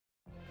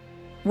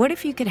What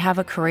if you could have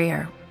a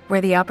career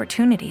where the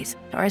opportunities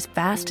are as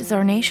vast as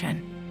our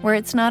nation, where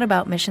it's not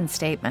about mission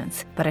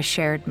statements, but a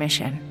shared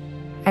mission?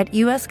 At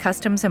U.S.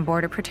 Customs and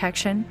Border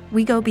Protection,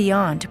 we go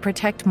beyond to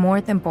protect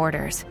more than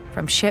borders.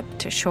 From ship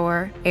to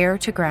shore, air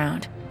to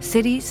ground,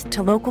 cities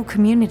to local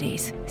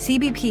communities,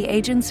 CBP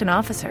agents and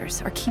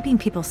officers are keeping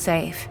people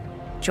safe.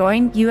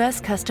 Join U.S.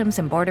 Customs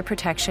and Border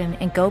Protection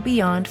and go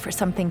beyond for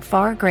something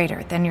far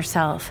greater than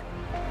yourself.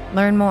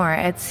 Learn more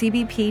at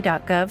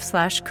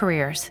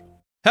cbp.gov/careers.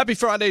 Happy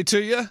Friday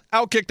to you.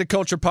 Outkick the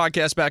Culture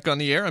podcast back on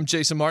the air. I'm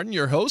Jason Martin,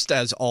 your host.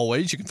 As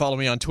always, you can follow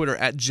me on Twitter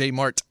at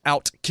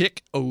jmartoutkick,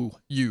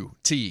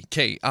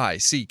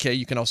 OUTKICK.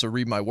 You can also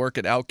read my work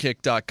at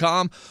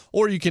outkick.com,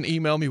 or you can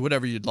email me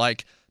whatever you'd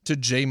like to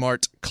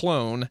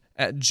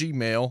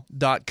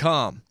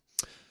jmartclone@gmail.com.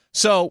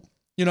 So,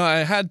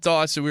 I had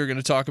thoughts that we were going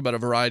to talk about a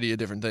variety of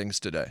different things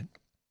today.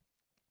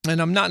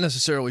 And I'm not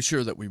necessarily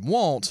sure that we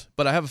won't,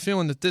 but I have a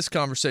feeling that this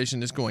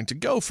conversation is going to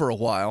go for a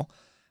while.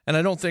 And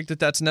I don't think that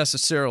that's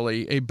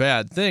necessarily a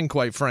bad thing,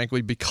 quite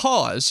frankly,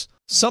 because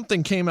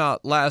something came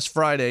out last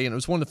Friday, and it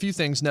was one of the few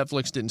things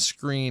Netflix didn't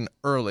screen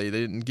early.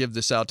 They didn't give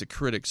this out to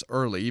critics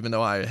early, even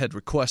though I had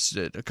requested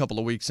it a couple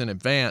of weeks in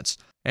advance.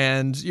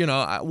 And,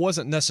 I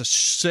wasn't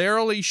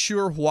necessarily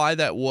sure why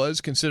that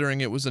was, considering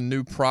it was a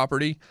new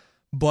property.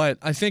 But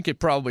I think it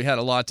probably had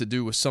a lot to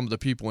do with some of the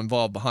people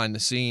involved behind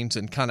the scenes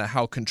and kind of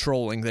how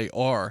controlling they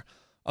are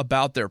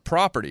about their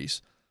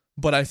properties.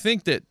 But I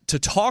think that to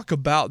talk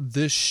about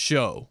this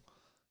show,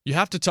 you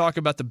have to talk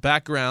about the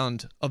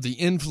background of the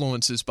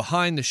influences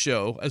behind the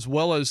show, as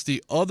well as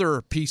the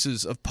other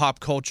pieces of pop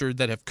culture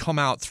that have come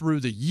out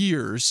through the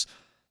years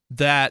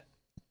that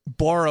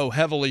borrow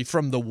heavily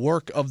from the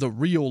work of the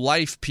real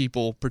life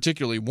people,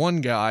 particularly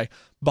one guy,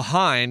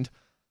 behind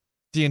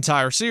the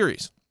entire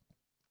series.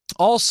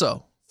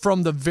 Also,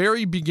 from the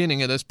very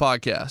beginning of this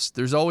podcast,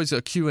 there's always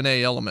a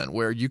Q&A element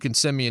where you can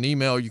send me an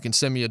email, you can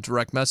send me a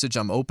direct message.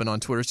 I'm open on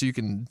Twitter, so you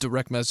can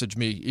direct message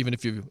me even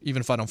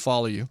if I don't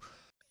follow you.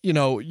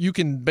 You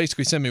can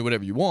basically send me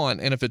whatever you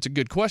want, and if it's a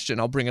good question,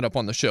 I'll bring it up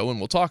on the show and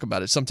we'll talk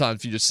about it. Sometimes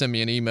if you just send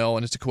me an email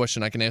and it's a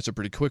question I can answer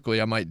pretty quickly,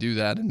 I might do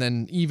that. And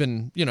then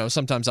even,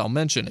 sometimes I'll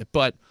mention it.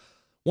 But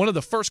one of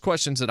the first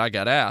questions that I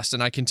got asked,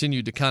 and I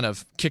continued to kind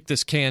of kick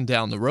this can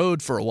down the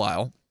road for a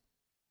while,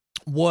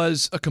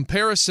 was a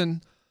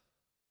comparison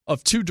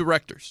of two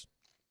directors.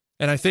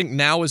 And I think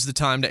now is the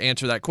time to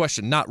answer that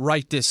question. Not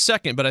right this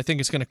second, but I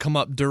think it's going to come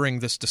up during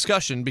this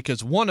discussion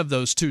because one of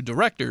those two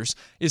directors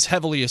is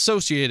heavily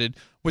associated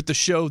with the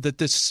show that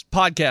this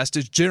podcast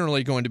is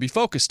generally going to be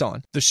focused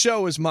on. The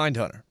show is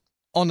Mindhunter.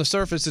 On the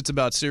surface, it's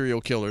about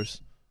serial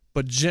killers,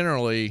 but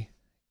generally,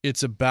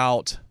 it's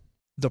about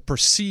the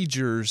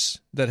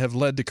procedures that have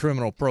led to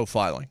criminal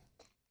profiling,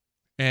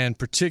 and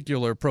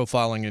particular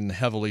profiling in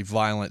heavily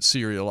violent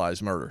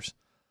serialized murders.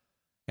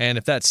 And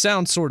if that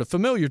sounds sort of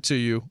familiar to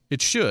you,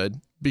 it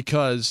should,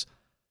 because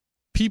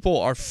people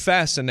are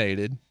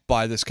fascinated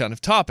by this kind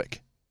of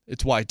topic.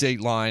 It's why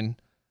Dateline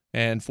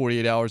and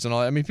 48 Hours and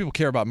all that. I mean, people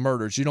care about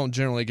murders. You don't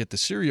generally get the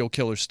serial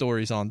killer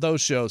stories on those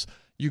shows.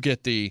 You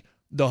get the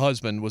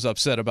husband was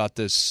upset about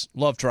this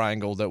love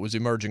triangle that was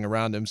emerging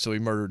around him, so he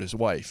murdered his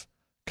wife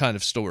kind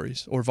of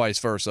stories, or vice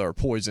versa, or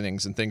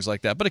poisonings and things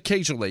like that. But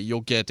occasionally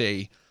you'll get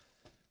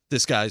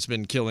this guy's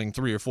been killing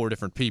 3 or 4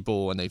 different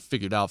people, and they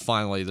figured out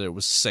finally that it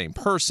was the same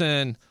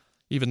person,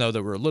 even though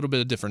there were a little bit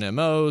of different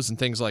MOs and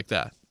things like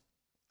that.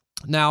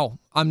 Now,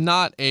 I'm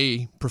not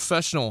a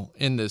professional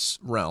in this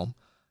realm,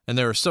 and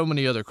there are so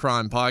many other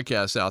crime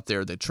podcasts out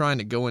there that trying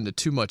to go into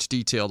too much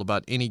detail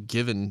about any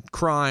given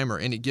crime or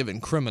any given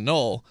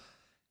criminal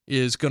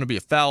is going to be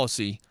a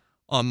fallacy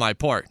on my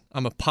part.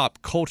 I'm a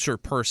pop culture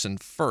person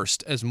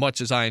first, as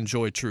much as I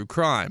enjoy true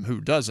crime. Who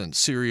doesn't?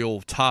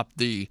 Serial topped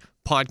the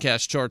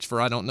podcast charts for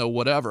I don't know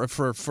whatever,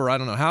 for I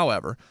don't know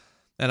however.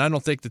 And I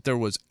don't think that there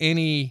was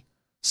any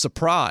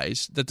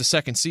surprise that the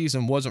second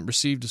season wasn't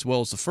received as well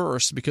as the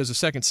first, because the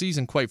second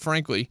season, quite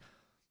frankly,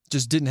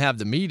 just didn't have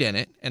the meat in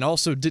it, and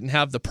also didn't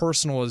have the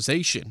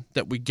personalization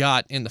that we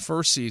got in the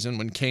first season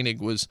when Koenig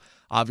was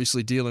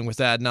obviously dealing with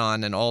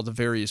Adnan and all the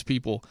various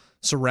people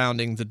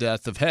surrounding the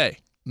death of Hay.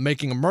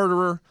 Making a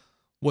Murderer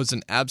was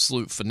an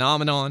absolute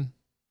phenomenon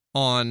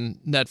on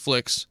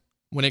Netflix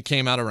when it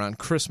came out around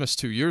Christmas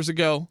 2 years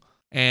ago,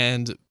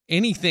 and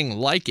anything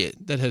like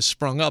it that has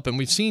sprung up, and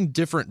we've seen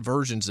different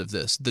versions of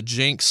this. The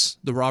Jinx,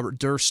 the Robert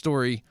Durst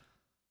story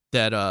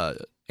that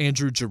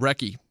Andrew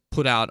Jarecki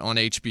put out on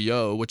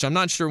HBO, which I'm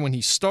not sure when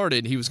he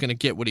started he was going to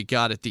get what he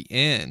got at the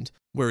end,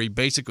 where he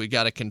basically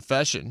got a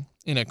confession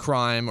in a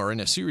crime, or in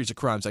a series of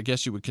crimes, I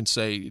guess you would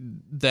say,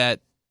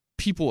 that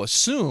people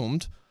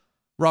assumed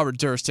Robert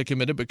Durst had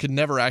committed but could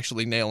never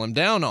actually nail him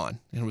down on.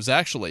 And it was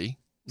actually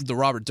the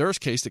Robert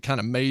Durst case that kind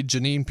of made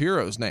Jeanine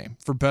Pirro's name,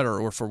 for better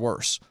or for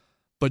worse.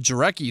 But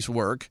Jarecki's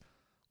work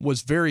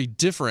was very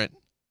different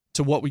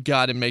to what we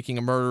got in Making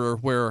a Murderer,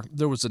 where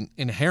there was an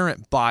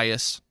inherent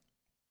bias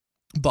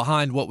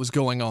behind what was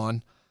going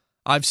on.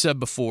 I've said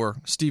before,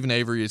 Stephen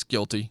Avery is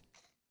guilty.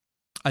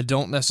 I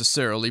don't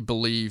necessarily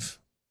believe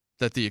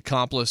that the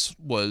accomplice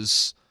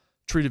was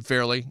treated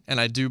fairly, and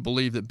I do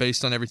believe that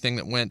based on everything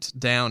that went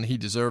down, he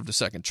deserved a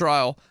second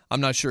trial.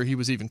 I'm not sure he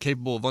was even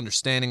capable of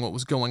understanding what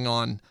was going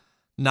on,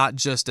 not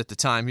just at the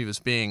time he was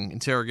being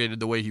interrogated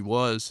the way he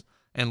was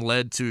and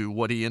led to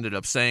what he ended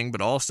up saying,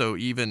 but also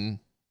even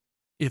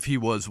if he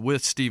was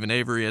with Stephen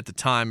Avery at the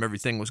time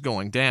everything was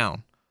going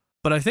down.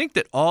 But I think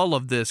that all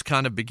of this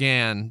kind of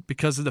began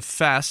because of the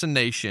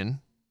fascination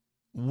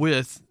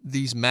with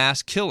these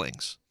mass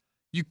killings.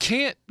 You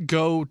can't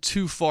go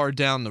too far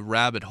down the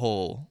rabbit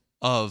hole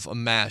of a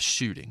mass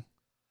shooting.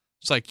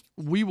 It's like,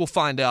 we will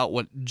find out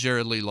what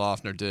Jared Lee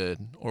Loughner did,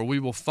 or we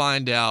will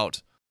find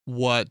out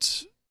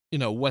what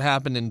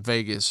happened in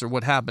Vegas or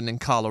what happened in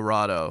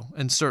Colorado.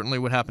 And certainly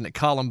what happened at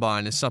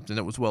Columbine is something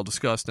that was well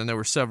discussed, and there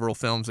were several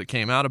films that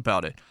came out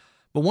about it.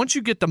 But once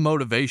you get the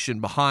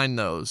motivation behind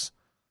those,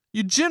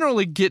 you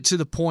generally get to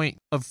the point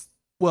of,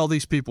 well,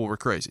 these people were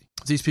crazy.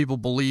 These people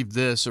believed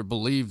this or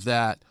believed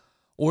that,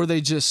 or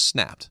they just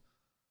snapped.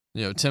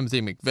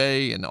 Timothy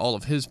McVeigh and all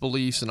of his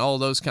beliefs and all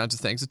those kinds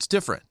of things. It's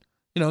different.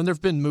 And there have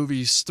been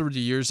movies through the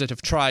years that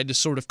have tried to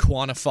sort of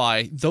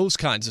quantify those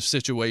kinds of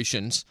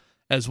situations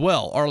as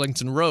well.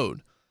 Arlington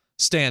Road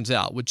stands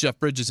out with Jeff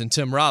Bridges and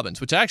Tim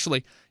Robbins, which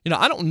actually,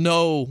 I don't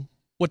know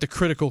what the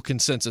critical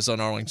consensus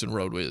on Arlington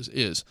Road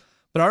is,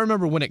 but I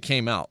remember when it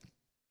came out.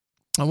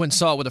 I went and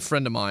saw it with a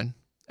friend of mine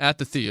at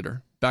the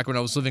theater back when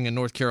I was living in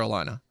North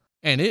Carolina,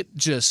 and it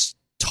just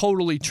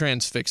totally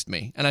transfixed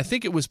me. And I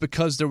think it was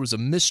because there was a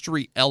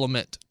mystery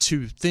element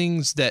to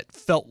things that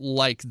felt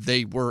like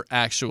they were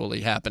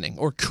actually happening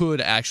or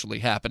could actually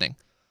happening.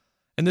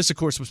 And this, of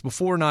course, was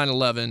before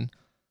 9/11,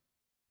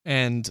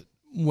 and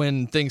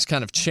when things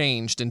kind of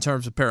changed in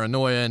terms of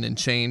paranoia and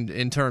changed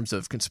in terms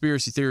of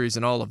conspiracy theories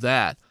and all of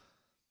that.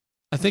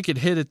 I think it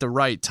hit at the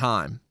right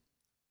time.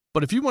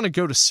 But if you want to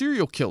go to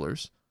serial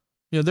killers,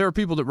 there are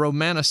people that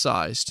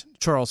romanticized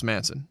Charles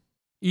Manson.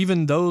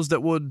 Even those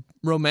that would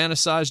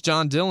romanticize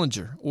John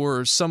Dillinger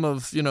or some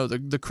of,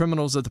 the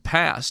criminals of the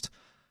past.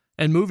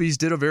 And movies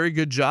did a very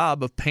good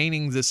job of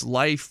painting this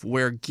life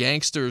where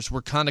gangsters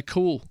were kind of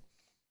cool.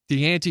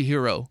 The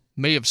anti-hero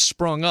may have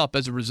sprung up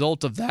as a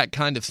result of that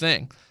kind of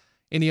thing.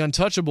 In The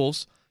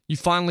Untouchables, you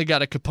finally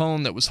got a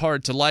Capone that was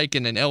hard to like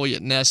and an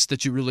Elliot Ness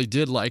that you really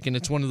did like. And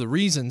it's one of the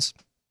reasons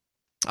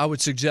I would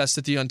suggest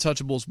that The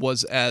Untouchables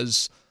was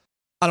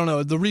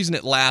the reason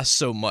it lasts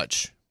so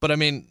much. But I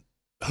mean,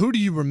 who do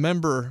you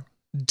remember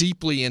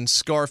deeply in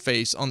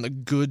Scarface on the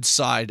good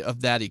side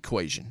of that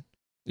equation?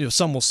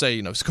 Some will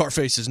say,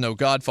 Scarface is no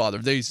Godfather.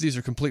 These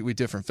are completely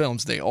different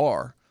films. They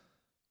are.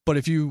 But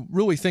if you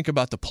really think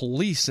about the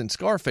police in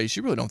Scarface,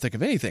 you really don't think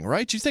of anything,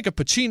 right? You think of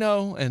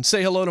Pacino and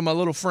Say Hello to My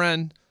Little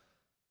Friend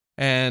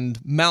and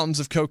mountains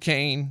of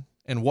cocaine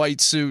and white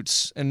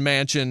suits and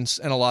mansions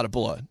and a lot of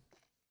blood.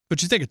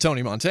 But you think of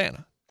Tony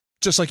Montana,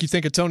 just like you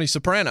think of Tony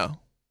Soprano.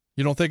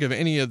 You don't think of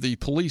any of the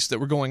police that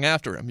were going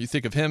after him. You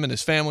think of him and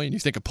his family, and you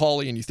think of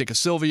Paulie, and you think of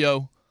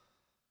Silvio,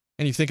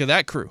 and you think of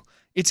that crew.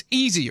 It's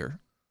easier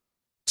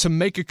to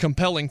make a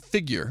compelling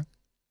figure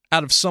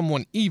out of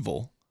someone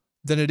evil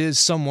than it is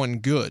someone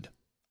good,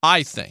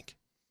 I think.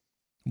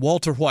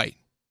 Walter White,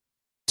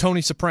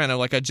 Tony Soprano,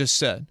 like I just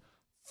said,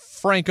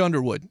 Frank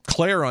Underwood,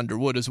 Claire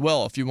Underwood as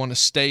well, if you want to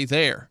stay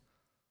there.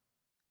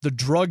 The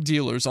drug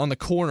dealers on the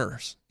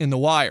corners in The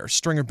Wire,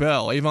 Stringer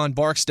Bell, Avon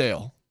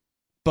Barksdale,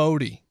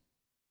 Bodie,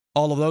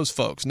 all of those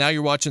folks. Now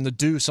you're watching The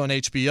Deuce on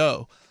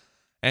HBO.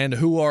 And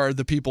who are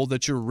the people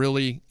that you're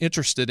really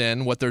interested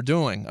in, what they're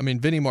doing? I mean,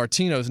 Vinnie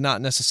Martino is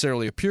not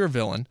necessarily a pure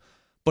villain,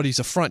 but he's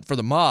a front for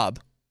the mob.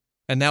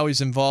 And now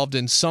he's involved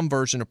in some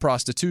version of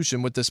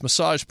prostitution with this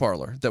massage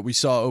parlor that we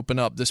saw open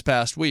up this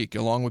past week,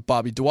 along with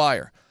Bobby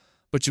Dwyer.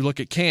 But you look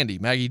at Candy,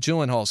 Maggie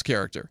Gyllenhaal's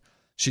character.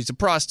 She's a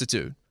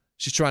prostitute.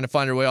 She's trying to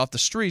find her way off the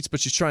streets, but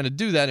she's trying to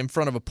do that in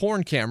front of a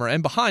porn camera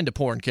and behind a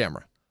porn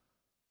camera.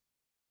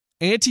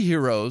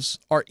 Anti-heroes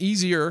are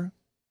easier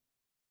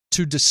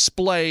to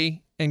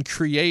display and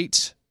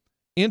create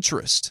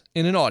interest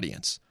in an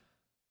audience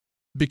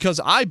because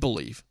I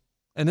believe,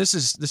 and this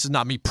is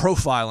not me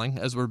profiling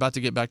as we're about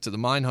to get back to the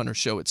Mindhunter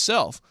show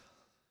itself,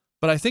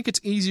 but I think it's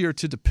easier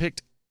to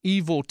depict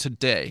evil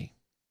today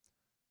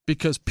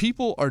because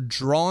people are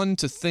drawn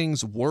to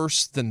things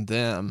worse than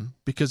them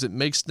because it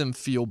makes them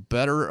feel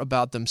better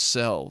about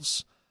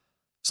themselves.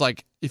 It's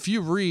like if you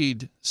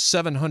read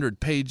 700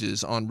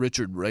 pages on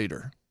Richard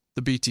Rader,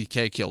 the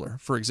BTK killer,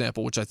 for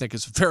example, which I think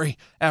is very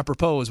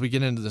apropos as we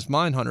get into this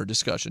Mindhunter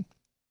discussion,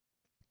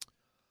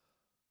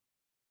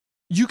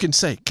 you can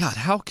say, God,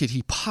 how could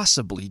he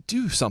possibly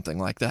do something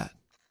like that?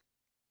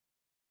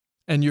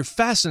 And you're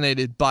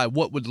fascinated by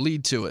what would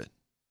lead to it.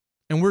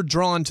 And we're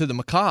drawn to the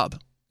macabre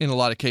in a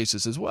lot of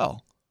cases as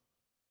well.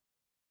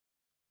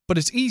 But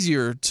it's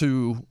easier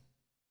to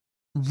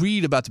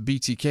read about the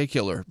BTK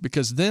killer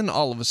because then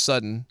all of a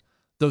sudden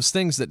those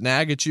things that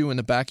nag at you in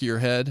the back of your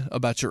head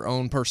about your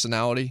own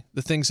personality,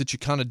 the things that you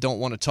kind of don't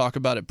want to talk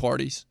about at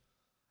parties.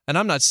 And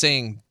I'm not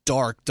saying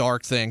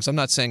dark things. I'm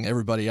not saying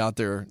everybody out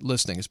there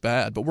listening is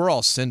bad, but we're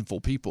all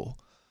sinful people.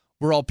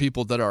 We're all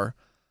people that are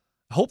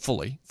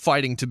hopefully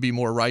fighting to be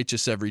more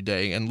righteous every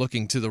day and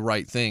looking to the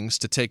right things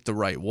to take the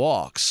right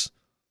walks.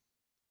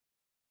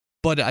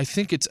 But I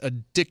think it's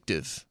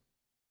addictive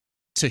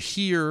to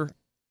hear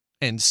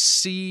and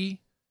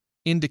see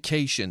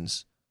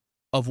indications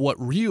of what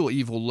real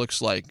evil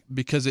looks like,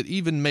 because it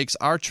even makes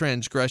our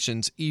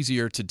transgressions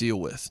easier to deal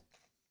with.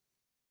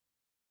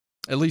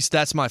 At least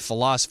that's my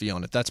philosophy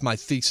on it. That's my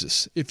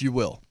thesis, if you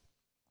will.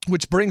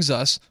 Which brings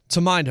us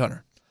to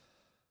Mindhunter.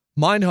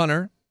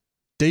 Mindhunter,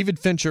 David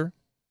Fincher,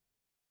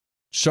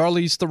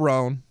 Charlize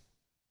Theron,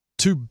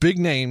 two big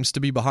names to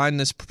be behind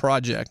this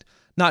project.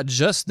 Not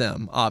just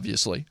them,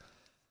 obviously,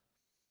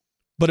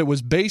 but it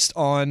was based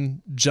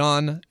on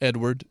John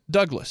Edward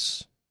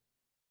Douglas,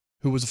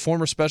 who was a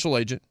former special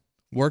agent,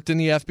 worked in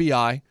the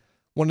FBI,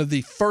 one of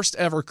the first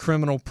ever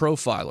criminal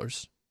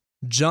profilers.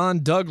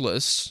 John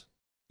Douglas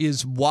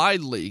is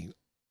widely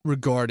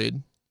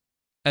regarded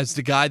as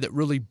the guy that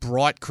really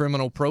brought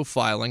criminal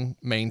profiling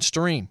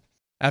mainstream.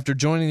 After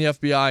joining the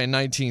FBI in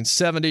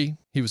 1970,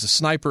 he was a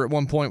sniper at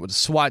one point with a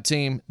SWAT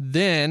team.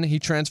 Then he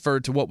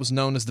transferred to what was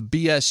known as the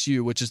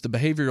BSU, which is the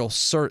Behavioral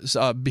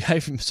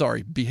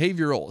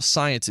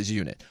Sciences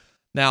Unit.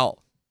 Now,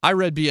 I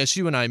read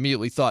BSU and I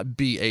immediately thought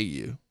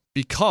BAU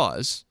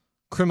because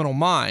Criminal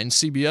Minds,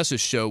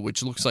 CBS's show,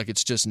 which looks like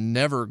it's just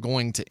never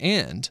going to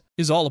end,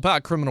 is all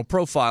about criminal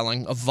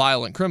profiling of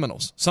violent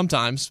criminals,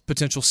 sometimes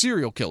potential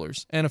serial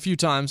killers, and a few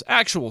times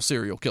actual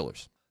serial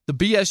killers. The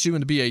BSU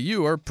and the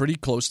BAU are pretty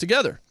close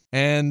together,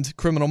 and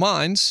Criminal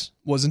Minds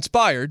was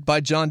inspired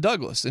by John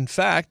Douglas. In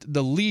fact,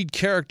 the lead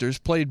characters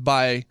played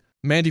by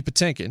Mandy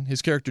Patinkin,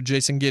 his character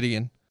Jason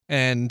Gideon,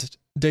 and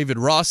David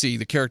Rossi,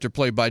 the character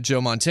played by Joe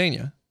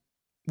Mantegna,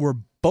 were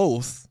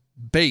both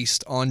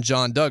based on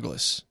John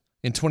Douglas.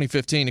 In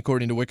 2015,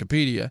 according to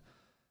Wikipedia,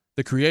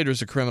 the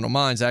creators of Criminal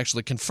Minds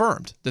actually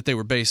confirmed that they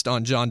were based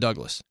on John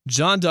Douglas.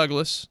 John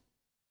Douglas,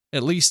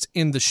 at least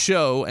in the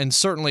show, and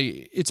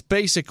certainly it's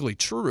basically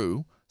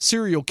true,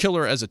 serial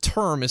killer as a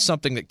term is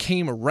something that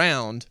came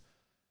around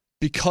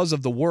because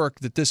of the work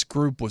that this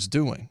group was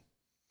doing,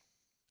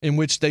 in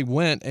which they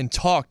went and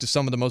talked to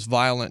some of the most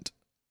violent,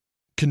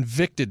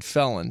 convicted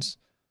felons,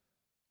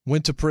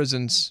 went to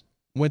prisons,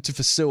 went to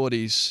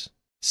facilities,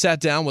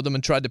 sat down with them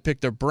and tried to pick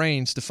their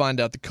brains to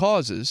find out the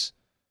causes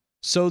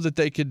so that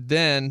they could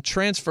then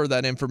transfer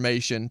that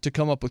information to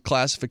come up with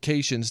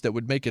classifications that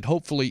would make it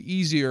hopefully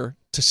easier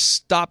to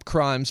stop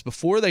crimes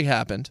before they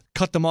happened,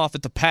 cut them off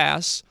at the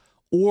pass,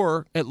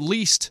 or at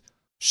least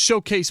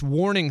showcase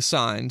warning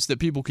signs that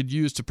people could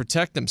use to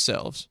protect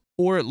themselves,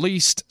 or at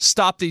least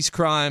stop these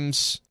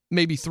crimes,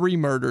 maybe 3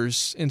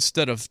 murders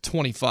instead of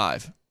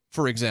 25,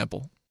 for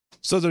example.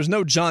 So there's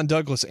no John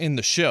Douglas in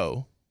the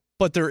show,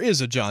 but there is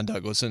a John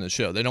Douglas in the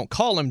show. They don't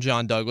call him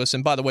John Douglas,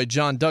 and by the way,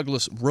 John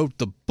Douglas wrote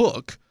the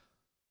book,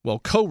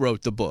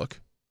 co-wrote the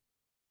book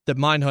that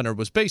Mindhunter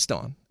was based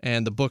on,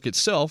 and the book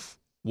itself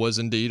was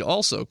indeed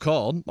also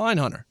called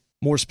Mindhunter.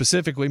 More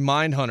specifically,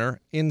 Mindhunter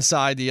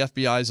inside the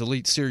FBI's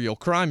elite serial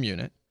crime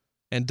unit,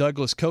 and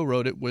Douglas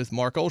co-wrote it with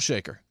Mark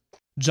Olshaker.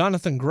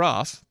 Jonathan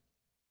Groff,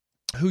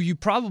 who you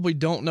probably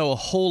don't know a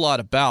whole lot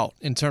about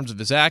in terms of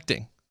his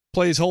acting,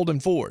 plays Holden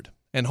Ford,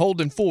 and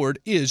Holden Ford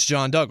is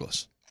John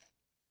Douglas.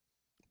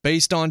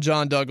 Based on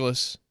John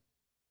Douglas,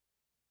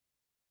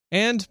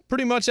 and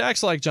pretty much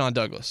acts like John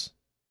Douglas.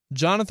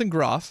 Jonathan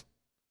Groff,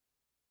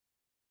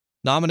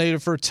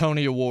 nominated for a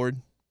Tony Award,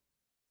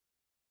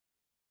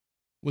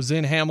 was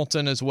in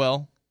Hamilton as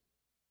well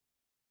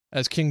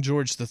as King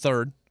George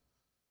III.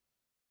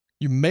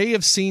 You may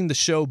have seen the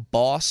show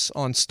Boss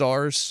on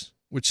Starz,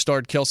 which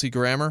starred Kelsey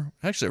Grammer.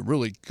 Actually, a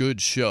really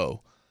good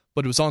show,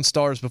 but it was on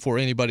Starz before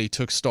anybody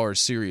took Starz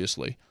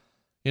seriously.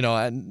 You know,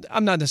 and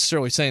I'm not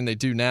necessarily saying they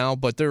do now,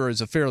 but there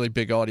is a fairly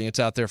big audience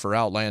out there for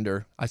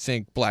Outlander. I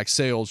think Black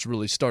Sails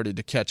really started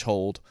to catch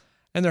hold,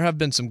 and there have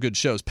been some good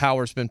shows.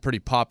 Power's been pretty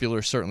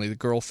popular, certainly. The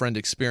Girlfriend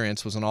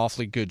Experience was an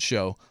awfully good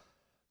show.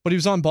 But he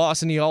was on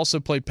Boss, and he also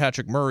played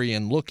Patrick Murray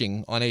in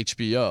Looking on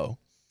HBO,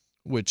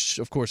 which,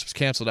 of course, was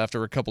canceled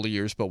after a couple of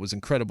years, but was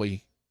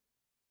incredibly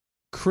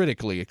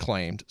critically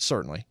acclaimed,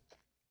 certainly.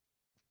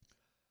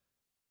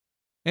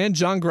 And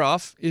John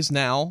Groff is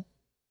now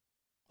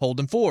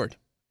Holden Ford.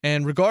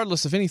 And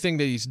regardless of anything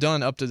that he's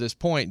done up to this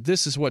point,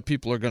 this is what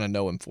people are going to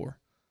know him for.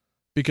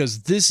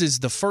 Because this is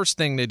the first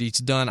thing that he's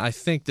done, I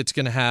think, that's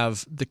going to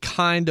have the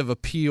kind of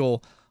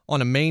appeal on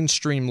a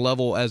mainstream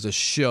level as a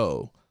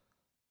show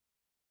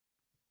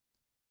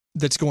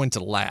that's going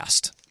to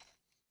last.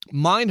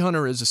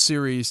 Mindhunter is a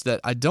series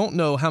that I don't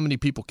know how many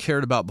people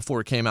cared about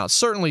before it came out.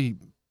 Certainly,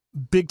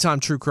 big-time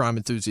true crime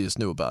enthusiasts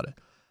knew about it.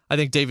 I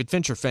think David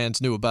Fincher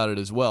fans knew about it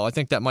as well. I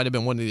think that might have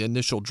been one of the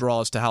initial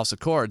draws to House of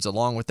Cards,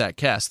 along with that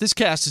cast. This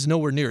cast is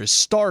nowhere near as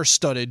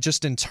star-studded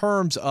just in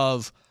terms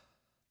of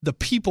the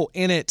people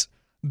in it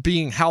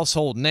being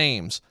household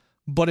names.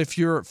 But if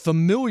you're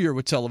familiar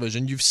with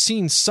television, you've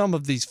seen some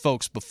of these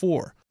folks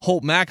before.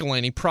 Holt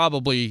McElhaney,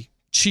 probably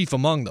chief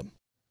among them.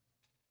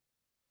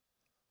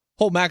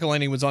 Holt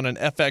McElhaney was on an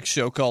FX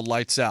show called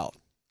Lights Out.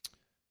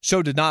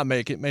 Show did not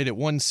make it, made it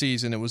one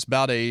season. It was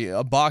about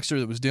a boxer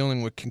that was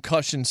dealing with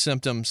concussion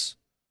symptoms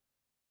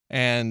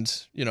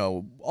and,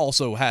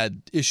 also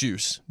had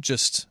issues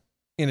just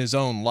in his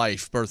own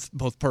life,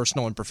 both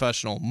personal and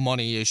professional,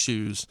 money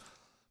issues,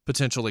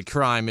 potentially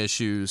crime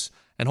issues.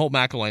 And Holt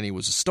McElhaney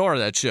was a star of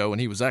that show,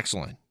 and he was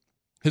excellent.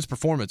 His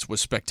performance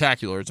was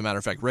spectacular. As a matter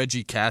of fact,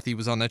 Reggie Cathy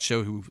was on that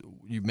show, who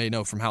you may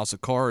know from House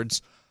of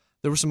Cards.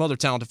 There were some other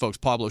talented folks.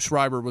 Pablo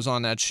Schreiber was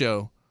on that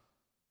show.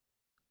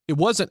 It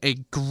wasn't a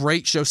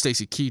great show.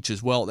 Stacy Keach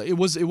as well. It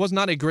was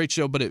not a great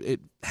show, but it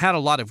had a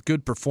lot of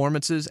good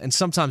performances, and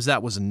sometimes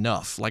that was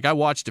enough. Like, I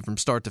watched it from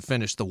start to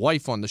finish. The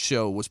wife on the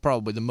show was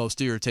probably the most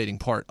irritating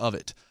part of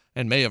it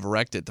and may have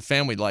wrecked it. The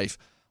family life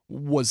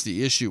was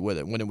the issue with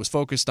it. When it was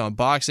focused on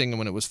boxing and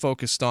when it was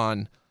focused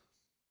on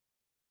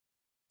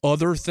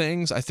other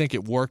things, I think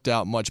it worked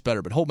out much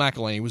better. But Holt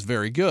McElhaney was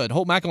very good.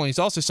 Holt McElhaney is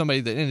also somebody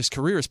that in his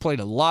career has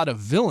played a lot of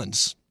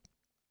villains,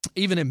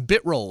 even in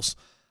bit roles.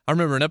 I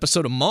remember an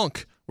episode of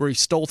Monk where he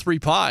stole 3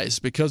 pies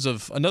because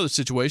of another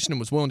situation and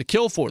was willing to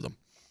kill for them.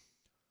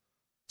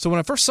 So when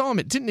I first saw him,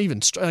 it didn't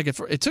even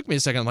it took me a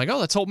second. I'm like, oh,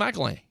 that's Holt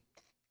McElhaney.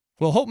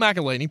 Well, Holt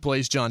McElhaney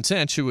plays John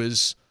Tench, who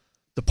is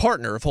the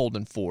partner of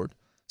Holden Ford,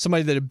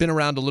 somebody that had been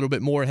around a little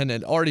bit more and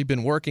had already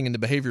been working in the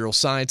behavioral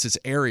sciences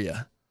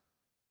area,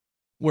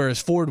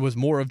 whereas Ford was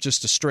more of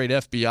just a straight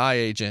FBI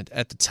agent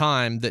at the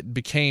time that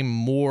became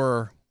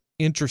more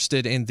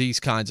interested in these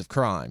kinds of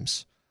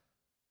crimes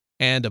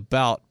and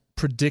about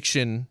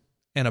prediction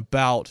and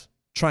about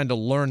trying to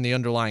learn the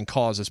underlying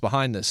causes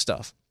behind this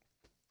stuff.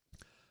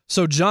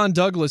 So John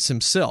Douglas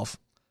himself,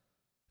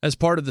 as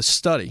part of the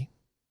study,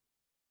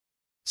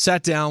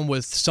 sat down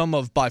with some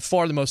of by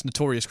far the most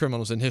notorious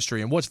criminals in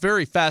history. And what's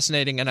very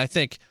fascinating and I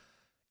think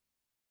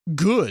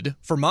good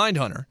for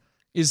Mindhunter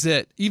is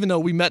that even though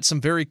we met some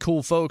very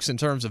cool folks in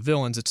terms of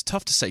villains, it's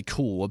tough to say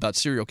cool about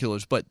serial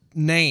killers, but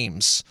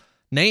names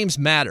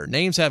matter.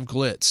 Names have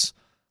glitz.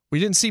 We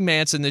didn't see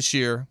Manson this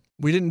year.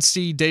 We didn't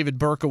see David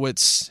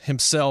Berkowitz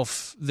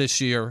himself this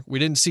year. We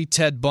didn't see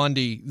Ted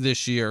Bundy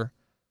this year.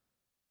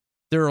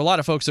 There are a lot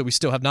of folks that we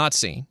still have not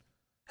seen.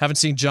 Haven't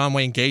seen John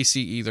Wayne Gacy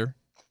either.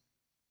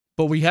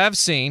 But we have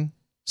seen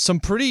some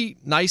pretty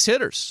nice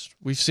hitters.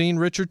 We've seen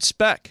Richard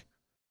Speck.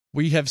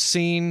 We have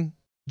seen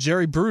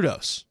Jerry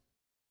Brudos.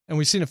 And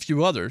we've seen a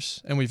few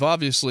others. And we've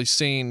obviously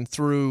seen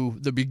through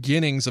the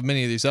beginnings of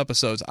many of these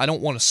episodes. I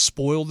don't want to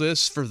spoil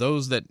this for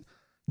those that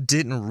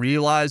didn't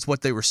realize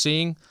what they were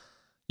seeing.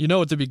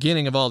 At the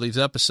beginning of all these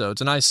episodes,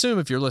 and I assume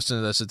if you're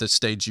listening to this at this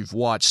stage, you've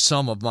watched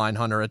some of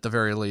Mindhunter at the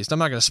very least. I'm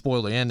not going to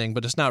spoil the ending,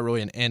 but it's not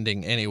really an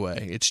ending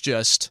anyway. It's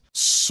just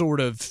sort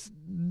of,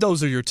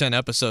 those are your 10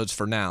 episodes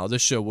for now.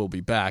 This show will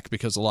be back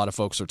because a lot of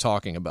folks are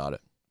talking about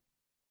it.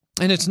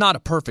 And it's not a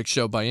perfect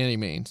show by any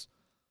means,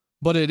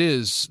 but it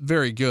is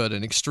very good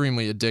and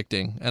extremely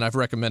addicting, and I've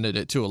recommended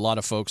it to a lot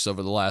of folks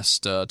over the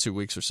last 2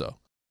 weeks or so.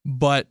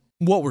 But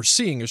what we're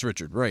seeing is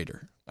Richard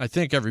Rader. I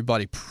think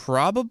everybody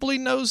probably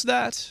knows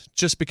that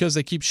just because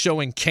they keep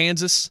showing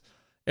Kansas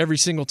every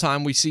single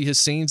time we see his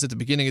scenes at the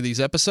beginning of these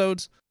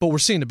episodes. But we're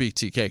seeing the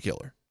BTK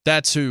killer.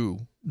 That's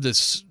who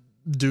this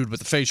dude with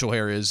the facial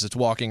hair is that's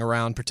walking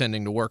around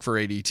pretending to work for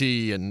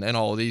ADT and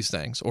all of these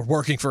things, or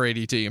working for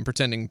ADT and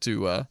pretending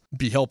to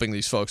be helping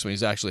these folks when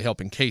he's actually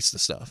helping case the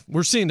stuff.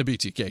 We're seeing the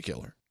BTK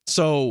killer.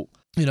 So,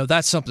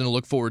 that's something to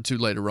look forward to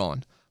later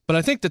on. But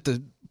I think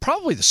that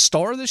probably the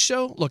star of this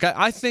show, look,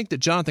 I think that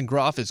Jonathan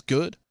Groff is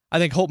good. I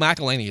think Holt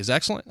McElhaney is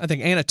excellent. I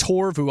think Anna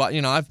Torv, who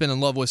I've been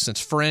in love with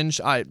since Fringe.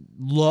 I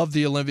love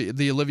the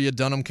Olivia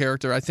Dunham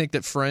character. I think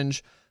that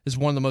Fringe is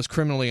one of the most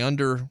criminally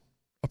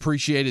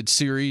underappreciated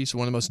series,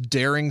 one of the most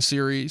daring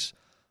series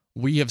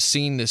we have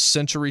seen this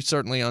century,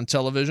 certainly on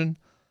television.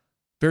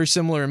 Very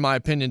similar, in my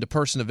opinion, to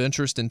Person of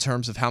Interest in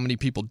terms of how many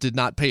people did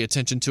not pay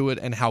attention to it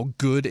and how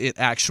good it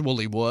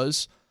actually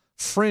was.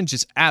 Fringe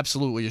is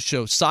absolutely a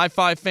show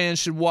sci-fi fans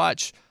should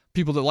watch.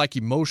 People that like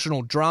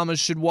emotional dramas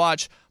should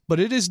watch. But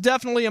it is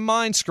definitely a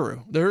mind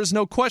screw. There is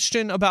no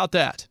question about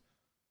that.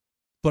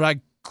 But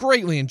I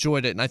greatly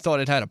enjoyed it, and I thought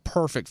it had a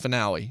perfect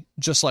finale,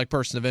 just like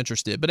Person of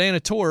Interest did. But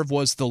Anna Torv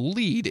was the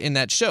lead in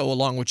that show,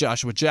 along with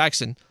Joshua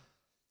Jackson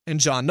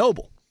and John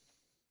Noble.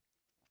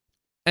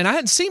 And I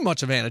hadn't seen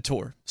much of Anna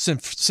Torv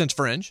since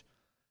Fringe,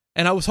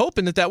 and I was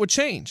hoping that would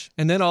change.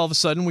 And then all of a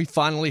sudden, we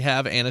finally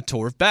have Anna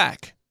Torv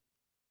back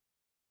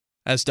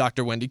as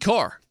Dr. Wendy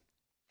Carr.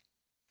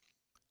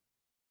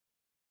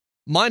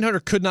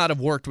 Mindhunter could not have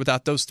worked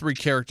without those 3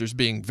 characters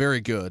being very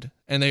good,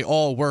 and they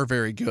all were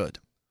very good.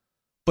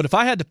 But if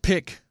I had to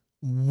pick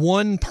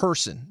one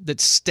person that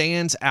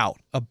stands out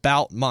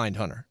about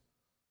Mindhunter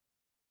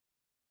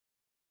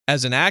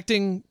as an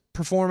acting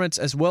performance,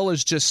 as well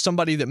as just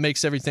somebody that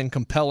makes everything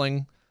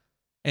compelling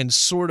and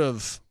sort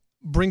of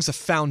brings a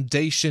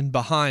foundation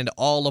behind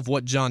all of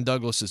what John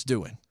Douglas is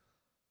doing,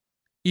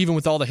 even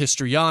with all the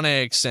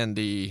histrionics and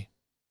the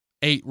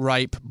 8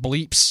 ripe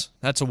bleeps.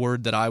 That's a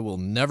word that I will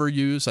never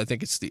use. I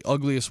think it's the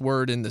ugliest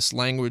word in this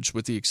language,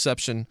 with the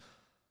exception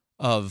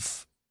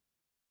of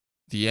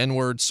the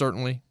N-word,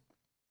 certainly.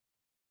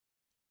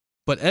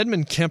 But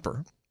Edmund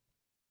Kemper,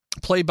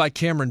 played by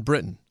Cameron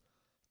Britton,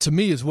 to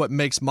me is what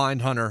makes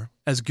Mindhunter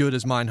as good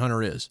as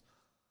Mindhunter is.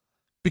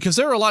 Because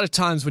there are a lot of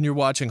times when you're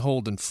watching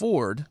Holden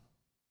Ford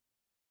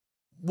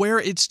where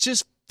it's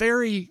just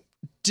very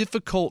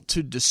difficult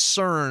to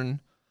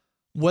discern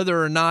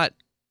whether or not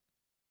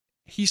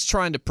he's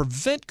trying to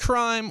prevent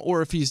crime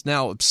or if he's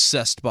now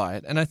obsessed by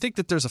it. And I think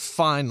that there's a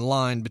fine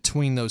line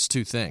between those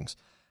two things.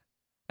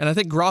 And I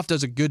think Groff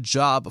does a good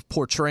job of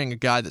portraying a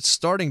guy that's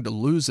starting to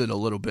lose it a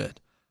little bit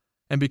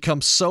and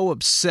become so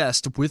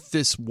obsessed with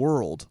this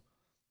world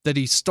that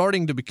he's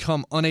starting to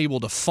become unable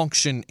to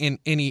function in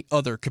any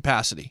other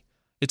capacity.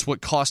 It's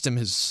what cost him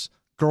his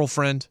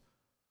girlfriend.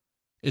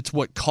 It's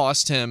what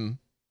cost him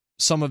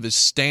some of his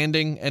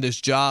standing at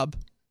his job.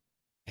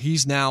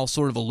 He's now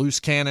sort of a loose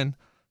cannon,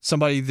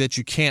 somebody that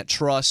you can't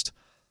trust.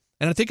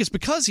 And I think it's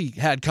because he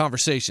had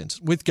conversations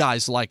with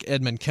guys like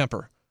Edmund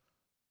Kemper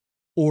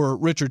or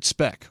Richard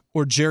Speck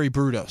or Jerry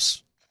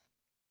Brudos.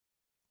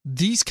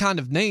 These kind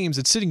of names,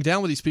 and sitting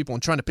down with these people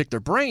and trying to pick their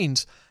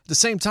brains, at the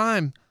same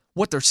time,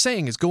 what they're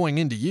saying is going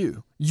into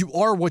you. You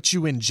are what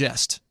you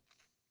ingest.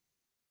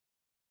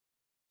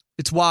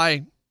 It's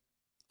why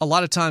a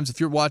lot of times if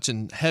you're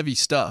watching heavy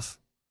stuff,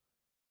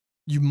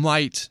 you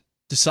might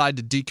decide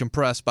to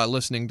decompress by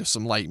listening to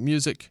some light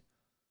music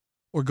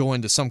or go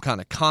into some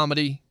kind of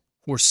comedy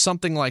or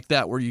something like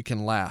that where you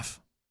can laugh.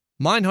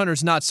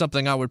 Mindhunter's not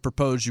something I would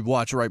propose you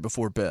watch right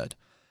before bed.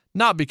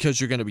 Not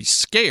because you're going to be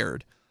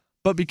scared,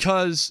 but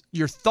because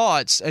your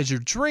thoughts as you're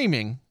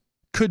dreaming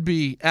could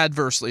be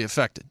adversely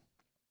affected.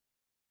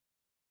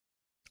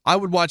 I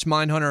would watch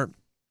Mindhunter.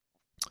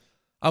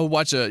 I would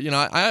watch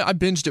I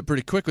binged it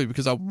pretty quickly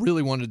because I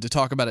really wanted to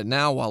talk about it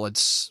now while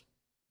it's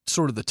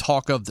sort of the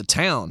talk of the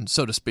town,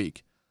 so to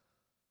speak.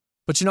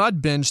 But,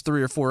 I'd binge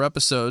 3 or 4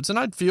 episodes and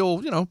I'd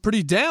feel,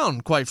 pretty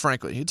down, quite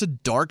frankly. It's a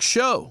dark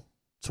show.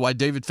 It's why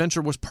David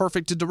Fincher was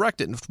perfect to direct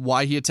it and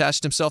why he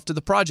attached himself to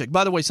the project.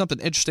 By the way, something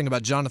interesting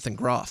about Jonathan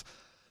Groff.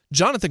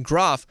 Jonathan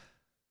Groff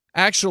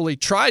actually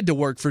tried to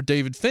work for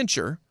David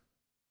Fincher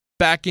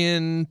back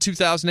in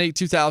 2008,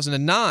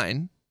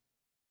 2009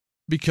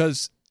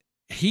 because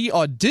he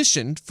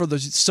auditioned for The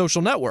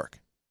Social Network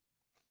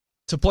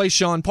to play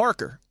Sean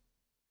Parker,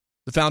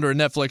 the founder of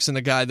Netflix and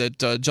the guy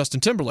that Justin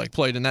Timberlake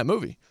played in that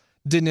movie.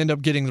 Didn't end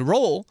up getting the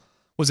role,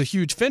 was a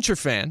huge Fincher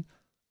fan,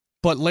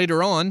 but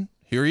later on,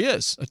 here he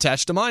is,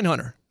 attached to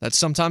Mindhunter. That's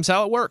sometimes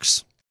how it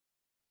works.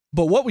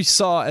 But what we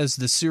saw as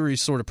the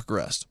series sort of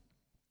progressed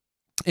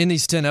in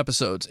these 10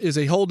 episodes is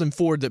a Holden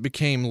Ford that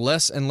became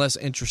less and less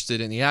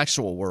interested in the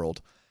actual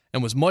world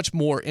and was much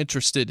more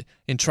interested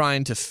in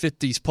trying to fit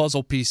these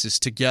puzzle pieces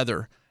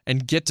together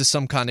and get to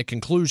some kind of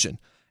conclusion.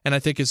 And I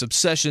think his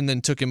obsession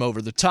then took him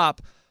over the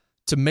top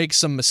to make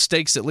some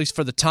mistakes, at least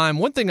for the time.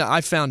 One thing that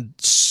I found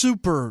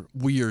super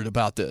weird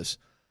about this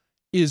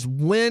is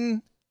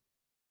when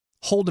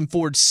Holden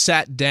Ford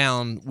sat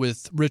down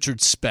with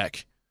Richard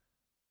Speck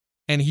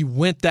and he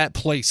went that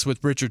place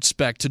with Richard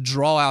Speck to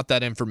draw out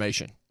that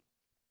information.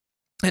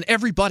 And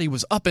everybody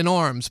was up in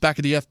arms back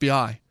at the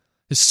FBI.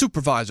 His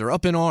supervisor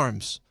up in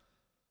arms.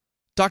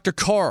 Dr.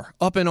 Carr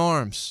up in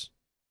arms.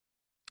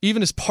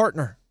 Even his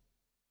partner,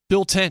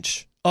 Bill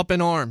Tench, up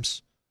in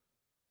arms.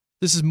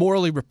 This is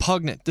morally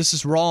repugnant. This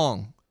is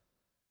wrong.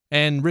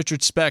 And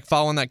Richard Speck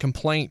following that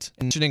complaint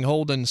and mentioning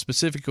Holden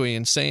specifically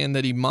and saying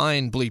that he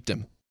mind bleeped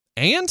him.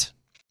 And,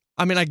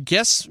 I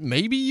guess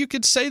maybe you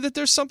could say that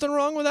there's something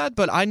wrong with that,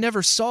 but I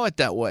never saw it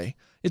that way.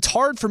 It's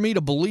hard for me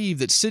to believe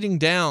that sitting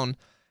down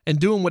and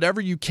doing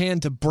whatever you can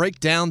to break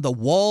down the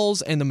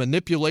walls and the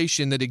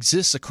manipulation that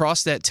exists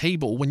across that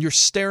table when you're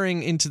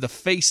staring into the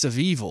face of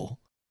evil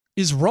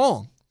is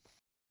wrong.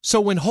 So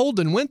when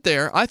Holden went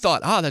there, I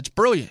thought, that's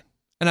brilliant.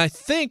 And I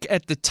think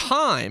at the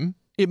time,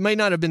 it may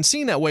not have been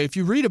seen that way. If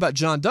you read about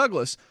John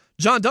Douglas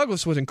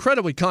was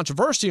incredibly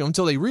controversial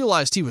until they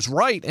realized he was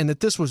right and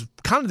that this was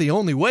kind of the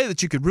only way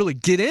that you could really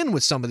get in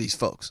with some of these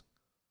folks.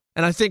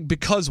 And I think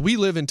because we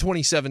live in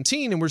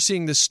 2017 and we're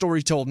seeing this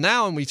story told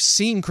now and we've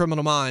seen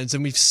Criminal Minds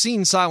and we've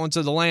seen Silence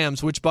of the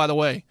Lambs, which, by the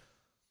way,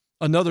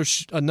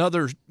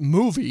 another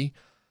movie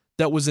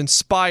that was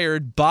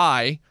inspired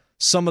by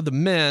some of the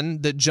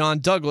men that John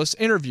Douglas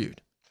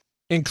interviewed,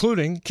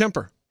 including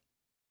Kemper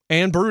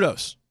and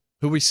Brudos,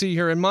 who we see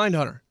here in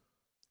Mindhunter.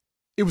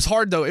 It was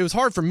hard, though. It was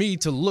hard for me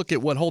to look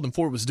at what Holden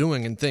Ford was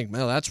doing and think,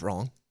 well, that's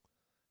wrong.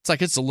 It's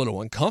like it's a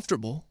little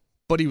uncomfortable,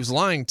 but he was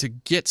lying to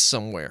get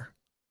somewhere.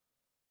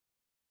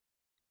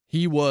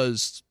 He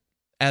was,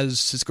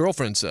 as his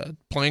girlfriend said,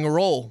 playing a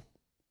role,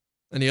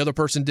 and the other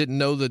person didn't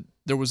know that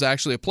there was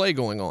actually a play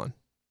going on.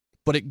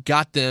 But it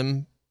got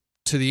them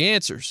to the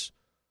answers.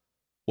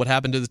 What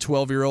happened to the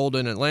 12-year-old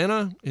in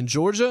Atlanta, in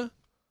Georgia?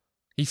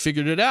 He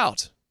figured it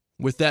out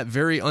with that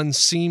very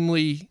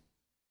unseemly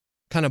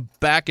kind of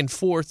back and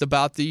forth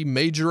about the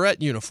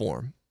majorette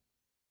uniform.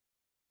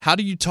 How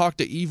do you talk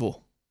to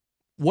evil?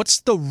 What's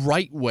the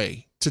right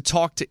way to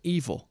talk to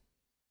evil?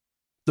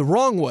 The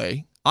wrong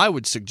way, I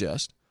would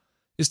suggest,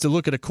 is to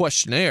look at a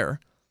questionnaire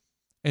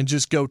and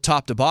just go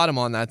top to bottom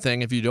on that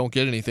thing. If you don't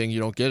get anything, you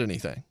don't get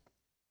anything.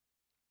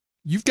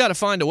 You've got to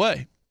find a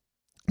way.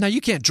 Now,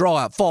 you can't draw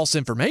out false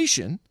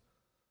information.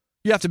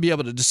 You have to be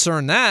able to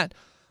discern that.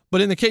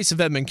 But in the case of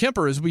Edmund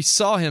Kemper, as we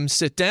saw him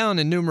sit down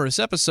in numerous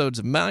episodes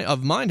of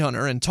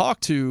Mindhunter and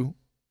talk to,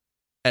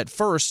 at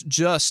first,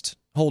 just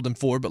Holden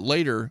Ford, but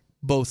later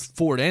both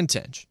Ford and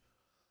Tench,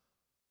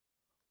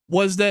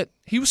 was that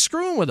he was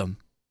screwing with them.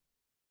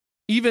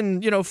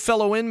 Even,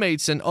 fellow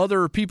inmates and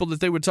other people that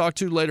they would talk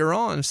to later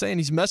on saying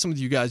he's messing with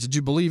you guys. Did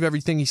you believe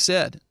everything he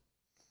said?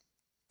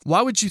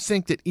 Why would you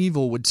think that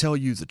evil would tell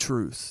you the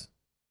truth?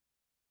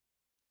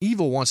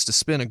 Evil wants to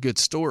spin a good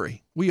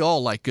story. We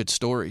all like good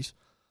stories.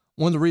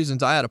 One of the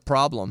reasons I had a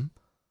problem,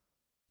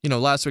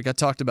 last week I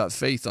talked about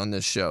faith on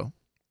this show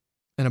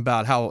and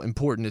about how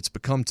important it's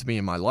become to me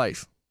in my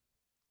life.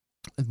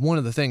 And one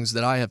of the things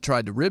that I have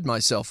tried to rid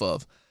myself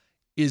of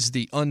is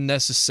the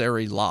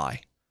unnecessary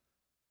lie.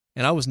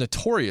 And I was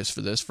notorious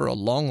for this for a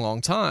long, long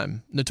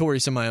time.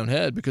 Notorious in my own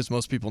head because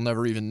most people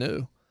never even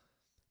knew.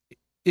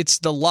 It's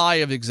the lie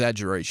of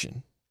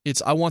exaggeration.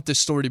 It's, I want this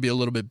story to be a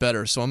little bit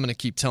better, so I'm going to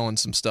keep telling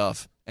some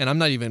stuff. And I'm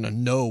not even going to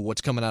know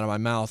what's coming out of my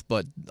mouth,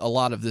 but a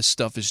lot of this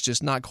stuff is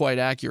just not quite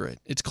accurate.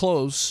 It's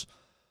close,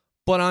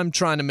 but I'm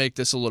trying to make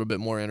this a little bit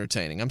more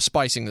entertaining. I'm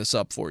spicing this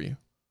up for you.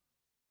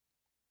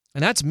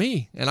 And that's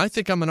me, and I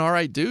think I'm an all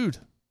right dude.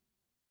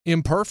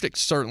 Imperfect,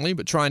 certainly,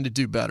 but trying to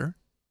do better.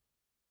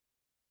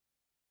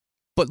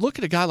 But look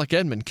at a guy like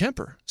Edmund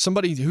Kemper,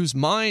 somebody whose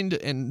mind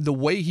and the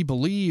way he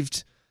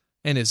believed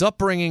and his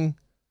upbringing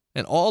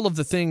and all of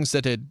the things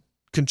that had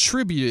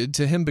contributed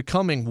to him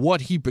becoming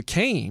what he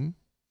became.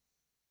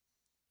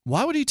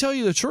 Why would he tell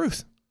you the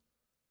truth?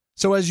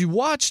 So as you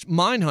watched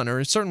Mindhunter,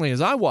 and certainly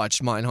as I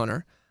watched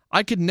Mindhunter,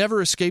 I could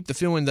never escape the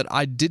feeling that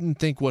I didn't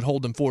think what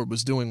Holden Ford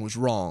was doing was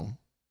wrong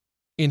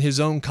in his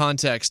own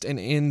context and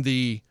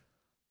in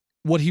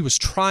what he was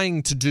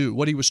trying to do,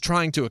 what he was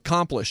trying to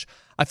accomplish.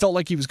 I felt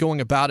like he was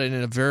going about it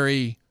in a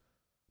very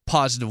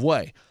positive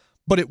way.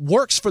 But it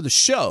works for the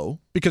show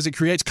because it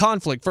creates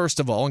conflict, first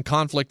of all, and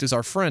conflict is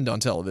our friend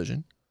on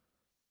television.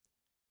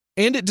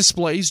 And it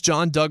displays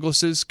John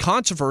Douglas's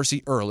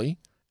controversy early,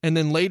 and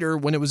then later,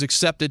 when it was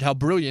accepted, how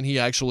brilliant he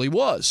actually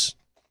was.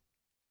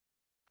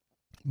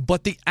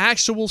 But the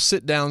actual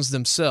sit-downs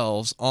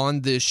themselves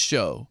on this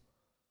show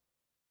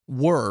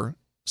were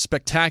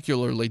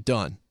spectacularly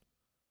done.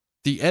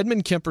 The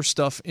Edmund Kemper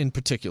stuff in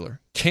particular.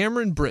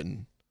 Cameron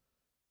Britton.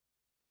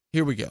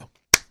 Here we go.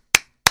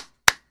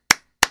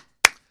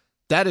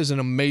 That is an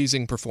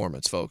amazing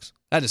performance, folks.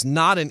 That is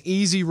not an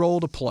easy role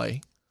to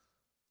play.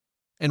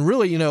 And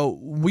really,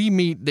 we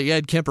meet the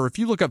Ed Kemper. If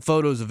you look up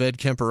photos of Ed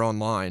Kemper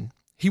online,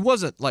 he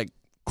wasn't like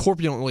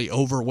corpulently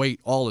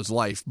overweight all his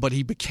life, but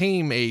he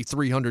became a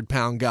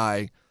 300-pound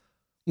guy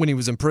when he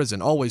was in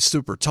prison. Always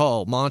super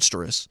tall,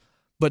 monstrous,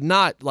 but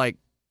not like,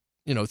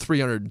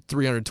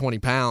 320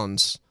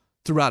 pounds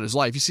throughout his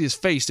life. You see his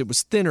face, it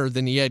was thinner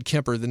than the Ed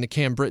Kemper, than the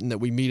Cam Britton that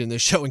we meet in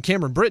this show. And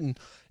Cameron Britton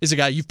is a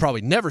guy you've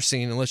probably never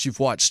seen unless you've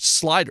watched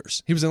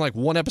Sliders. He was in like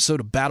one episode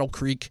of Battle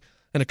Creek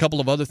and a couple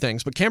of other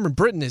things. But Cameron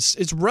Britton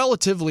is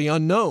relatively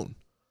unknown.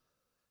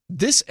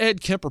 This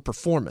Ed Kemper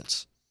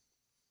performance,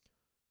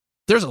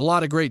 there's a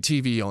lot of great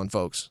TV on,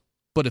 folks.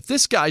 But if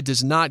this guy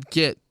does not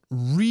get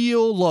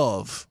real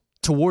love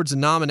towards a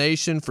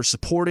nomination for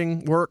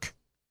supporting work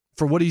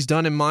for what he's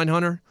done in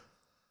Mindhunter,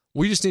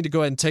 we just need to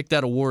go ahead and take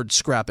that award,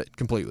 scrap it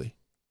completely.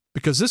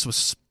 Because this was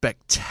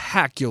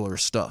spectacular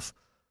stuff.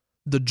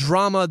 The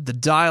drama, the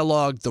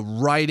dialogue, the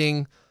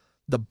writing,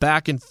 the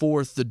back and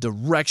forth, the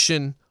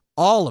direction,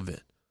 all of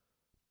it.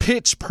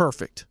 Pitch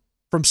perfect.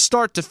 From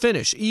start to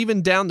finish,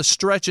 even down the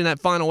stretch in that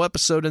final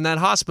episode in that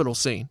hospital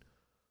scene.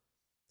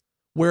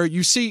 Where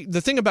you see,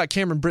 the thing about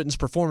Cameron Britton's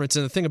performance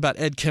and the thing about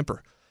Ed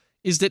Kemper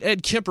is that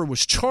Ed Kemper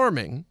was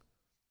charming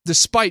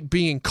despite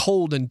being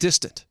cold and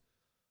distant.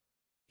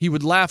 He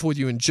would laugh with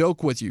you and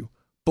joke with you,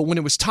 but when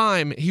it was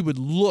time, he would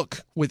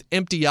look with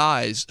empty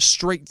eyes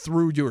straight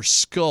through your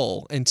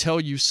skull and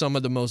tell you some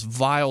of the most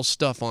vile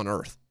stuff on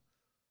earth.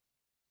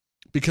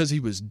 Because he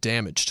was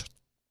damaged.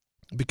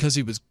 Because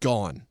he was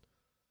gone.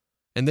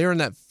 And there in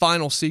that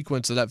final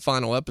sequence of that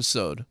final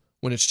episode,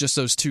 when it's just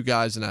those two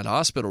guys in that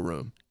hospital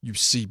room, you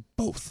see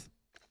both.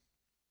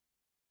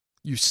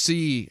 You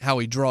see how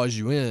he draws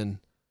you in,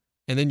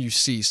 and then you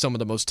see some of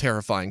the most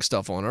terrifying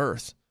stuff on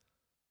earth.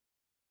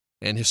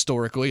 And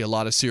historically, a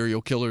lot of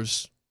serial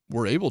killers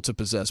were able to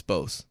possess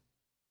both.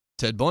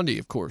 Ted Bundy,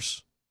 of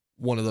course,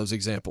 one of those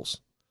examples.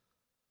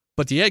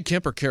 But the Ed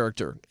Kemper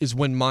character is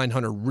when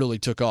Mindhunter really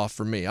took off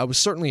for me. I was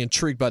certainly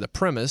intrigued by the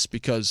premise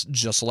because,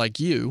 just like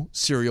you,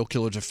 serial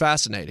killers are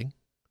fascinating.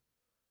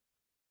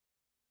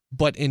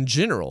 But in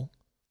general,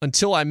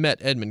 until I met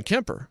Edmund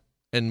Kemper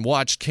and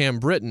watched Cam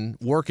Britton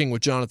working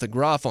with Jonathan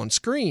Groff on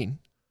screen,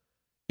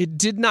 it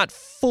did not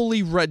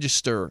fully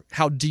register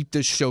how deep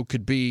this show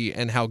could be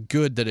and how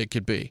good that it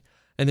could be.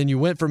 And then you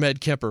went from Ed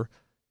Kemper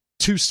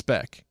to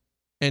Spec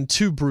and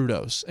to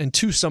Brutos and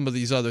to some of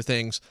these other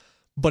things,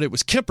 but it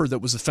was Kemper that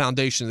was the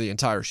foundation of the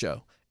entire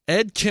show.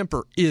 Ed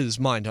Kemper is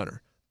Mindhunter.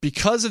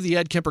 Because of the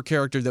Ed Kemper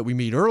character that we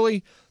meet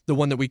early, the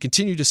one that we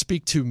continue to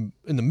speak to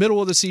in the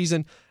middle of the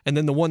season, and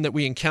then the one that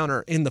we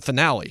encounter in the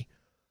finale.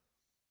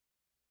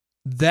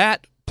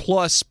 That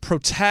plus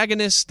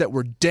protagonists that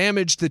were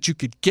damaged that you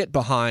could get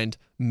behind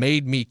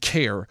made me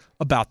care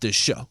about this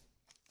show.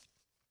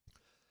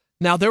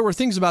 Now, there were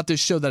things about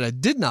this show that I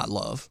did not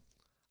love.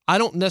 I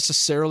don't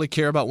necessarily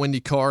care about Wendy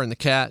Carr and the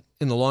cat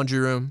in the laundry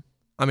room.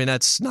 I mean,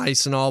 that's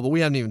nice and all, but we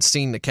haven't even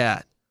seen the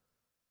cat.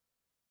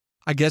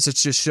 I guess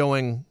it's just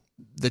showing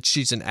that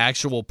she's an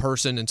actual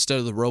person instead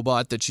of the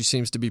robot that she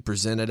seems to be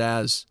presented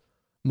as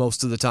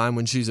most of the time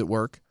when she's at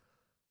work.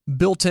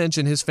 Bill Tench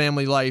and his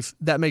family life,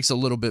 that makes a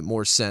little bit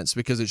more sense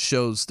because it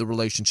shows the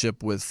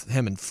relationship with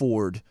him and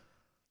Ford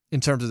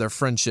in terms of their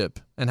friendship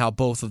and how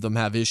both of them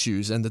have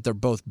issues and that they're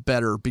both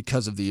better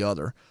because of the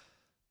other.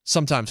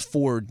 Sometimes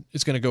Ford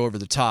is going to go over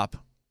the top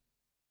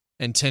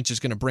and Tench is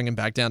going to bring him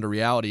back down to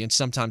reality, and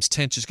sometimes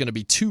Tench is going to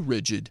be too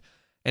rigid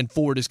and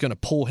Ford is going to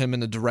pull him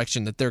in the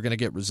direction that they're going to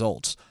get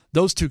results.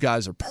 Those two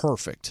guys are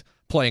perfect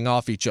playing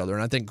off each other,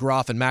 and I think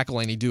Groff and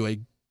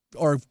McElhaney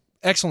are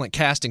excellent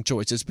casting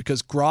choices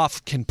because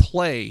Groff can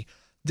play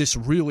this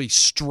really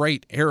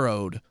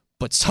straight-arrowed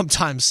but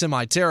sometimes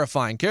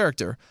semi-terrifying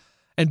character,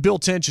 and Bill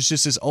Tench is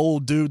just this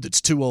old dude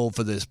that's too old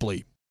for this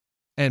bleep.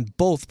 And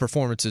both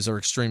performances are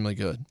extremely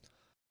good.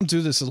 I don't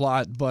do this a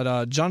lot,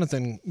 but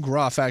Jonathan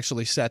Groff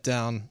actually sat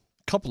down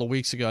a couple of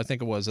weeks ago, I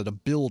think it was, at a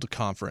Build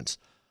conference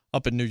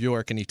up in New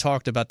York, and he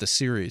talked about the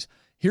series.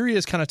 Here he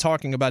is kind of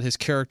talking about his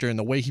character and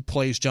the way he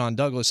plays John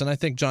Douglas, and I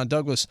think John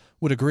Douglas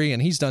would agree,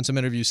 and he's done some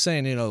interviews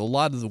saying, a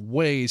lot of the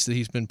ways that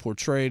he's been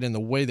portrayed and the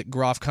way that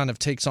Groff kind of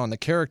takes on the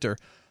character,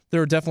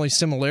 there are definitely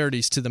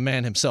similarities to the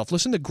man himself.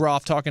 Listen to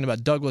Groff talking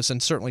about Douglas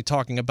and certainly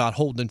talking about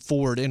Holden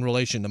Ford in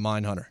relation to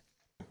Mindhunter.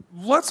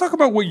 Let's talk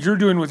about what you're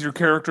doing with your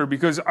character,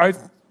 because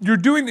you're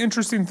doing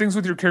interesting things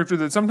with your character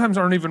that sometimes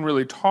aren't even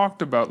really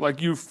talked about.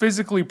 Like, you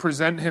physically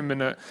present him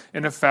in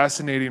a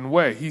fascinating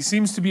way. He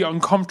seems to be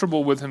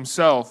uncomfortable with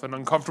himself and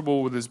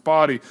uncomfortable with his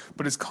body,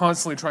 but is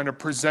constantly trying to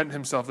present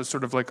himself as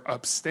sort of like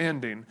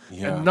upstanding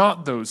and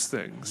not those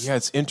things. Yeah,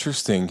 it's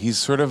interesting. He's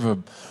sort of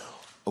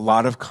a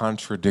lot of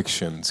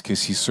contradictions,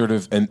 because he's sort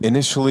of, and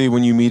initially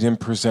when you meet him,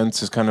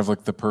 presents as kind of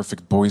like the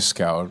perfect Boy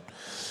Scout.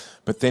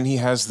 But then he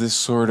has this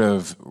sort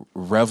of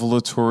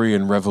revelatory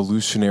and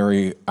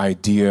revolutionary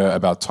idea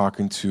about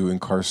talking to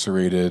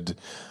incarcerated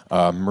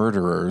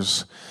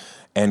murderers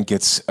and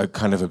gets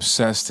kind of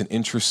obsessed and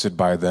interested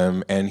by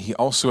them. And he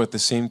also, at the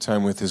same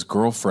time with his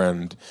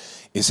girlfriend,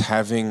 is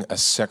having a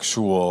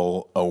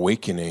sexual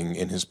awakening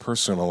in his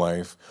personal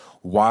life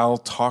while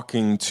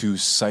talking to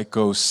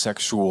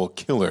psychosexual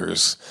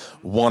killers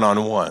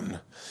one-on-one.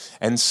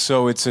 And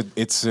so it's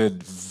a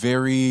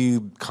very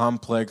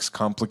complex,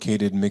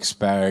 complicated mixed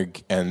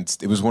bag, and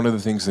it was one of the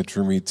things that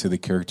drew me to the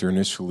character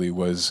initially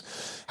was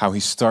how he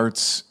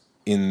starts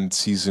in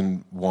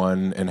season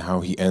 1 and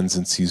how he ends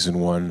in season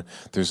 1.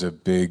 There's a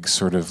big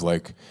sort of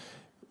like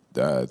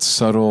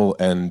subtle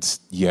and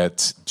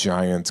yet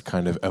giant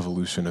kind of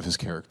evolution of his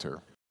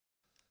character.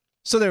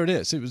 So there it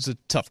is. It was a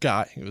tough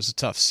guy. It was a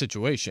tough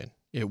situation.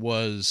 It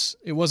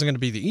wasn't going to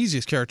be the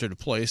easiest character to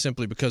play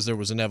simply because there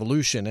was an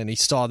evolution, and he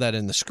saw that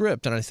in the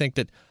script. And I think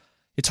that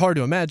it's hard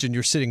to imagine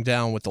you're sitting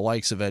down with the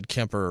likes of Ed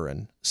Kemper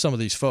and some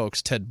of these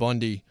folks, Ted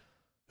Bundy,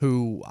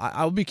 who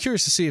I'll be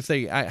curious to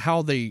see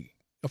how they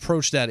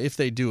approach that, if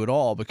they do at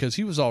all, because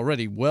he was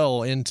already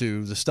well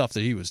into the stuff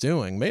that he was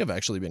doing, may have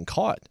actually been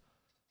caught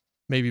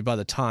maybe by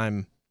the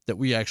time that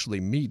we actually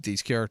meet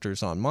these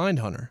characters on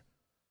Mindhunter.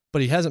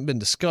 But he hasn't been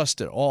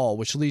discussed at all,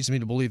 which leads me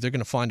to believe they're going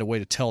to find a way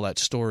to tell that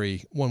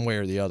story one way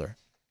or the other.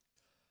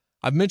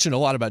 I've mentioned a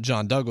lot about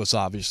John Douglas,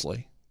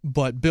 obviously,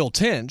 but Bill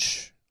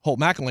Tench, Holt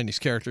McElhaney's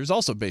character, is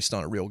also based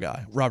on a real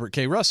guy, Robert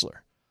K. Ressler.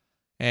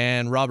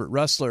 And Robert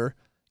Ressler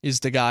is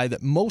the guy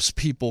that most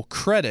people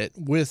credit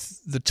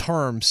with the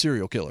term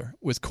serial killer,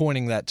 with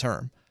coining that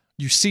term.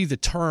 You see the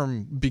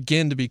term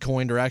begin to be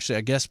coined, or actually,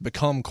 I guess,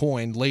 become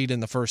coined late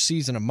in the first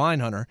season of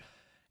Mindhunter,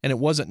 and it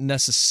wasn't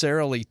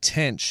necessarily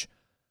Tench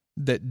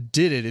that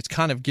did it. It's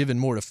kind of given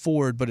more to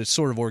Ford, but it's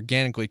sort of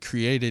organically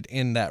created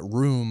in that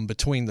room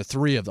between the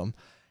three of them.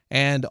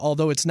 And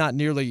although it's not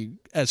nearly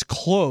as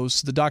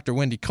close, the Dr.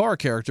 Wendy Carr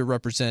character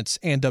represents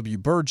Ann W.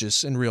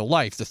 Burgess in real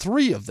life. The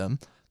three of them,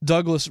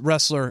 Douglas,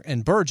 Ressler,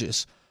 and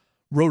Burgess,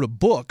 wrote a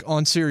book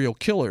on serial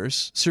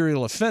killers,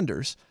 serial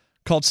offenders,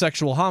 called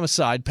Sexual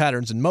Homicide,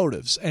 Patterns and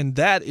Motives. And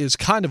that is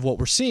kind of what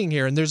we're seeing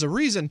here. And there's a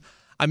reason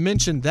I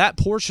mentioned that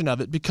portion of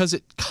it, because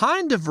it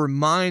kind of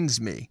reminds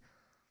me,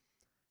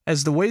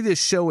 as the way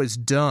this show is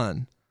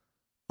done,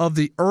 of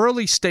the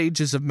early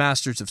stages of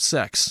Masters of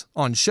Sex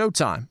on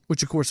Showtime,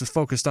 which of course was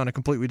focused on a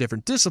completely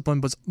different discipline,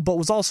 but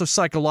was also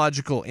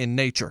psychological in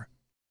nature.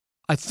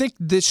 I think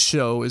this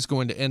show is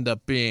going to end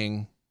up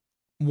being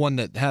one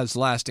that has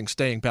lasting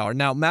staying power.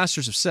 Now,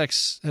 Masters of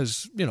Sex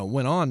has,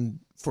 went on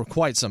for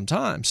quite some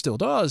time, still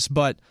does,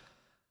 but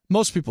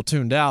most people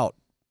tuned out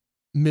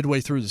midway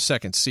through the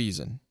second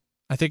season.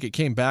 I think it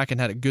came back and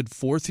had a good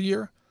fourth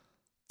year.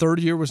 Third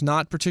year was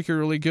not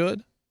particularly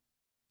good.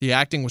 The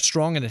acting was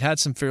strong, and it had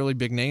some fairly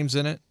big names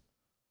in it.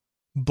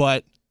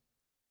 But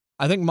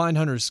I think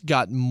Mindhunter's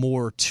got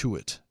more to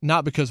it.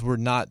 Not because we're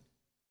not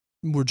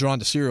we're drawn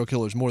to serial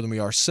killers more than we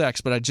are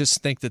sex, but I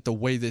just think that the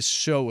way this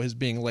show is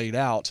being laid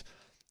out,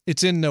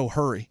 it's in no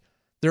hurry.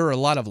 There are a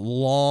lot of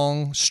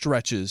long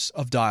stretches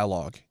of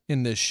dialogue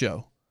in this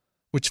show,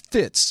 which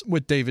fits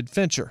with David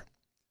Fincher.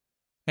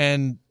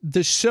 And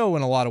this show,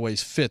 in a lot of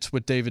ways, fits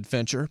with David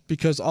Fincher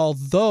because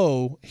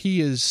although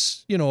he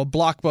is, a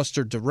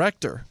blockbuster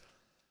director,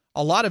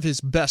 a lot of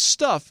his best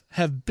stuff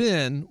have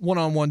been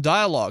one-on-one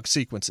dialogue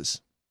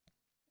sequences,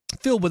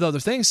 filled with other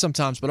things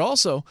sometimes, but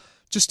also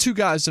just two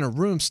guys in a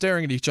room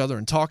staring at each other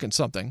and talking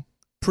something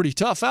pretty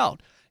tough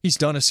out. He's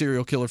done a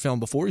serial killer film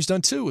before. He's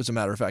done 2, as a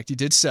matter of fact. He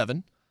did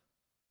 7.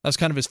 That's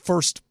kind of his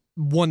first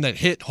one that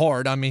hit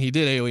hard. I mean, he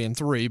did Alien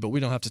 3, but we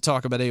don't have to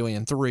talk about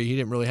Alien 3. He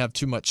didn't really have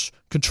too much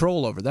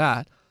control over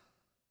that.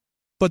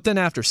 But then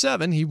after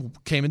 7, he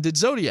came and did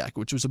Zodiac,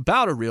 which was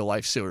about a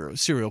real-life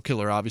serial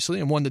killer, obviously,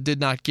 and one that did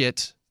not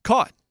get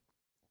caught.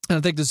 And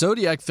I think the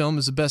Zodiac film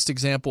is the best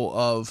example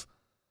of,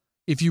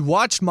 if you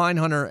watched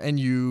Mindhunter and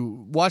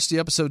you watched the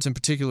episodes in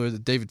particular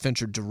that David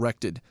Fincher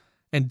directed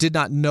and did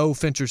not know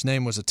Fincher's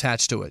name was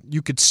attached to it,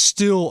 you could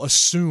still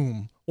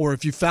assume, or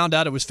if you found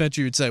out it was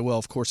Fincher, you'd say, well,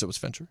 of course it was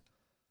Fincher.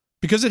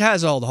 Because it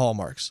has all the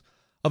hallmarks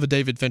of a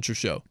David Fincher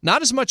show.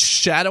 Not as much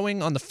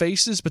shadowing on the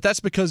faces, but that's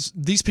because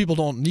these people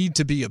don't need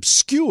to be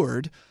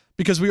obscured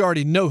because we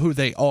already know who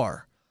they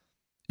are.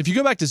 If you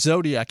go back to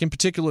Zodiac, in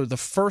particular, the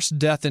first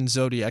death in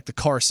Zodiac, the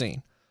car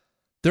scene,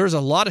 there's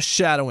a lot of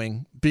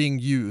shadowing being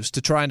used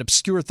to try and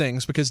obscure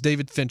things because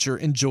David Fincher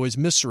enjoys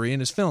mystery in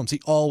his films. He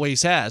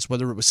always has,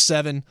 whether it was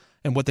 7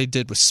 and what they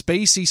did with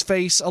Spacey's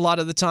face a lot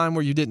of the time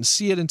where you didn't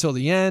see it until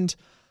the end.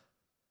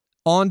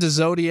 On to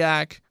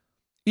Zodiac.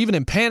 Even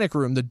in Panic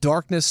Room, the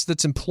darkness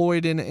that's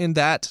employed in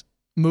that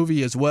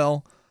movie as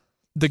well.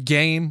 The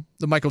Game,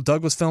 the Michael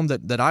Douglas film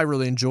that I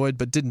really enjoyed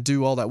but didn't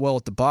do all that well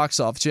at the box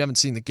office. If you haven't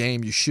seen The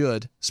Game, you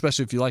should,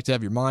 especially if you like to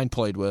have your mind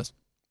played with.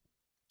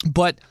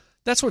 But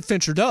that's what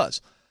Fincher does.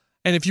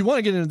 And if you want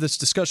to get into this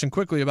discussion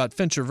quickly about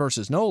Fincher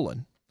versus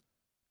Nolan,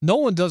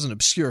 Nolan doesn't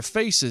obscure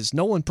faces.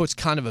 Nolan puts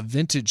kind of a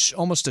vintage,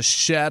 almost a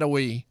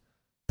shadowy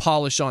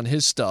polish on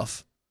his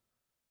stuff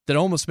that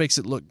almost makes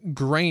it look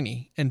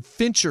grainy. And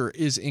Fincher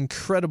is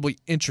incredibly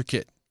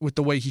intricate with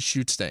the way he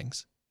shoots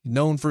things.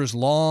 Known for his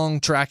long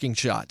tracking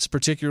shots,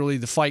 particularly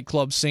the Fight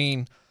Club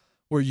scene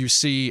where you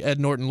see Ed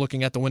Norton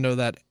looking at the window of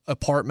that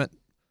apartment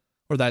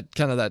or that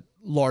kind of that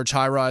large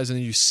high-rise, and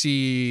you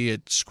see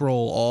it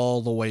scroll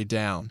all the way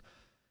down.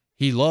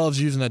 He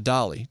loves using a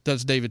dolly,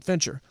 does David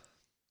Fincher.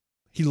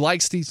 He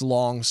likes these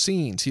long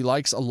scenes. He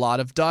likes a lot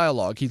of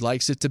dialogue. He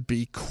likes it to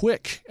be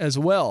quick as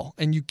well.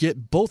 And you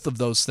get both of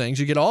those things.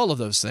 You get all of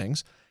those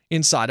things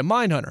inside of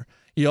Mindhunter.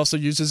 He also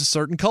uses a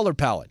certain color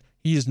palette.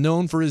 He is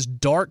known for his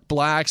dark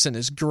blacks and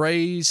his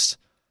grays.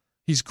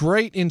 He's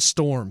great in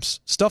storms.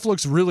 Stuff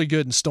looks really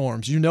good in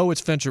storms. You know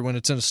it's Fincher when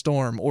it's in a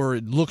storm, or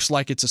it looks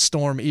like it's a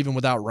storm even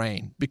without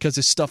rain, because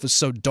his stuff is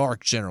so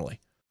dark generally.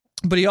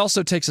 But he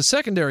also takes a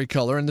secondary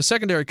color, and the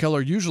secondary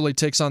color usually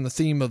takes on the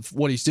theme of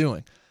what he's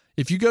doing.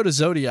 If you go to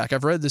Zodiac,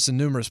 I've read this in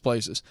numerous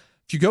places.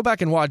 If you go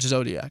back and watch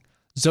Zodiac,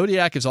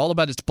 Zodiac is all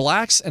about its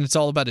blacks and it's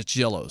all about its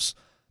yellows.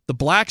 The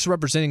blacks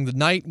representing the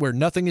night where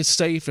nothing is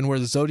safe and where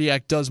the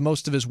Zodiac does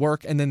most of his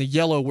work, and then the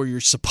yellow where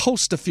you're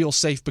supposed to feel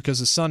safe because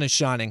the sun is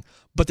shining,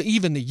 but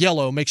even the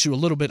yellow makes you a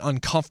little bit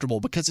uncomfortable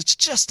because it's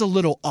just a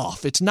little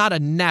off. It's not a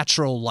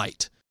natural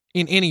light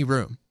in any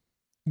room.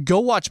 Go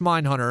watch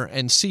Mindhunter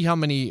and see how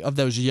many of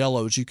those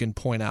yellows you can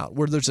point out,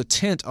 where there's a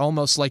tint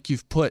almost like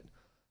you've put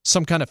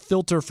some kind of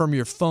filter from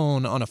your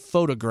phone on a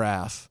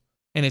photograph,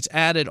 and it's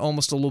added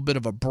almost a little bit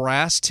of a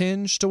brass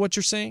tinge to what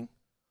you're seeing.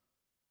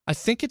 I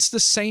think it's the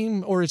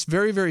same, or it's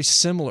very, very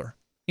similar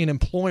in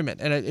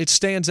employment, and it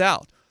stands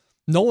out.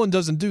 Nolan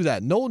doesn't do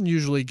that. Nolan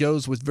usually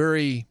goes with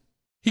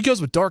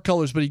dark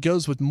colors, but he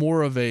goes with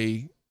more of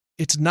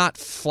it's not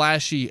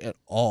flashy at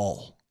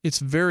all. It's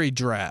very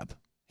drab.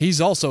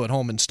 He's also at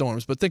home in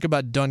storms, but think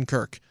about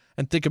Dunkirk,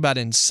 and think about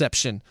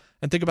Inception,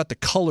 and think about the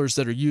colors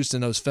that are used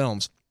in those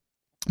films.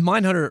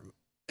 Mindhunter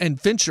and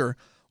Fincher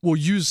will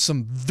use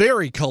some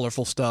very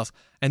colorful stuff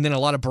and then a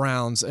lot of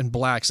browns and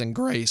blacks and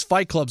grays.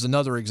 Fight Club's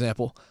another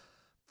example.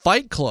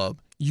 Fight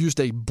Club used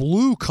a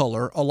blue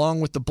color along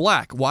with the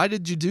black. Why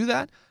did you do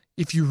that?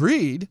 If you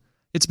read,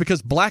 it's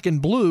because black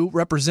and blue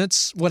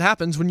represents what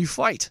happens when you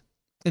fight.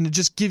 And it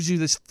just gives you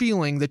this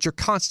feeling that you're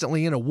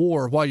constantly in a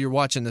war while you're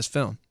watching this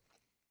film.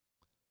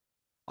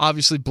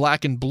 Obviously,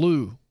 black and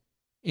blue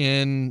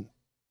in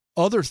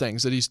other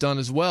things that he's done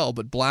as well,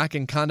 but black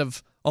and kind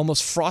of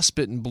almost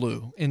frostbitten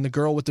blue in The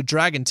Girl with the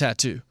Dragon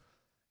Tattoo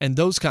and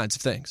those kinds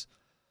of things.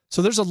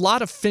 So there's a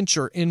lot of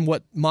Fincher in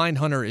what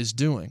Mindhunter is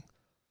doing.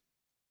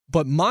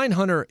 But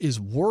Mindhunter is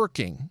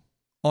working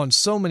on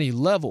so many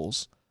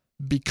levels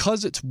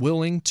because it's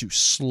willing to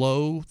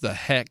slow the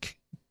heck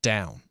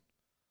down.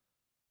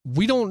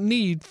 We don't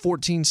need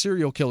 14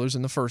 serial killers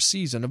in the first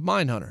season of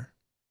Mindhunter.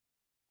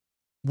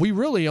 We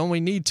really only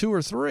need 2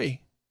 or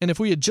 3. And if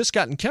we had just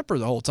gotten Kemper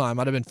the whole time,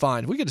 I'd have been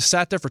fine. We could have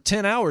sat there for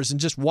 10 hours and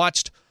just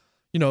watched,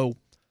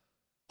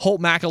 Holt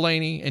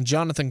McElhaney and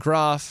Jonathan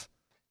Groff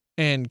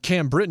and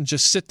Cam Britton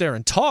just sit there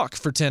and talk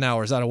for 10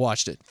 hours. I'd have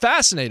watched it.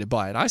 Fascinated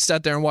by it. I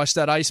sat there and watched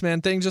that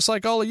Iceman thing just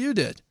like all of you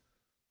did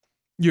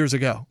years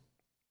ago.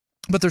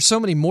 But there's so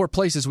many more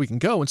places we can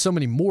go and so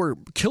many more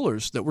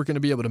killers that we're going to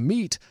be able to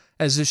meet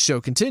as this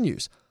show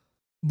continues.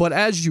 But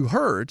as you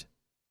heard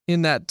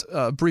in that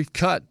brief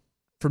cut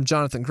from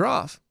Jonathan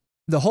Groff,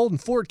 the Holden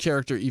Ford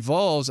character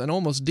evolves and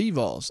almost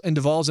devolves and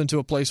devolves into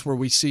a place where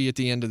we see at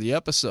the end of the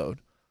episode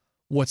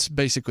what's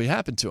basically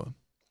happened to him.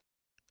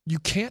 You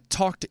can't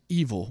talk to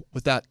evil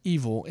without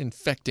evil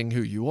infecting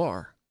who you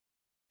are.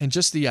 And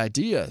just the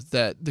idea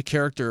that the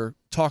character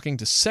talking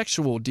to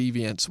sexual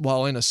deviants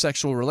while in a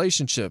sexual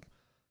relationship,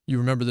 you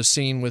remember the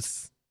scene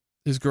with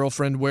his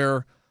girlfriend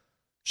where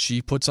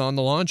she puts on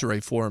the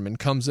lingerie for him and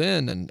comes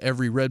in, and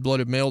every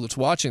red-blooded male that's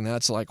watching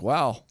that's like,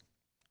 wow,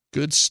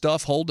 good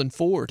stuff, Holden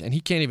Ford. And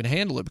he can't even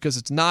handle it because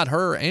it's not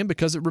her and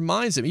because it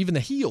reminds him. Even the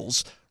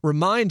heels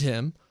remind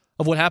him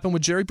of what happened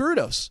with Jerry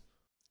Brudos.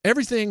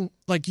 Everything,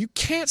 like, you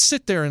can't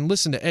sit there and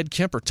listen to Ed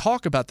Kemper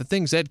talk about the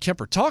things Ed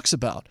Kemper talks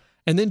about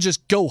and then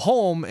just go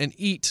home and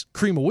eat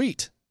cream of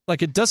wheat.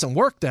 Like, it doesn't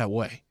work that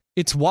way.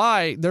 It's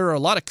why there are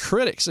a lot of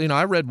critics. You know,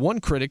 I read one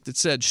critic that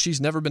said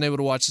she's never been able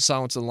to watch The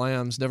Silence of the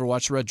Lambs, never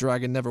watched Red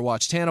Dragon, never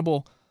watched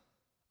Hannibal,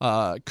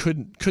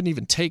 couldn't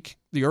even take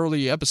the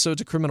early episodes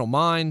of Criminal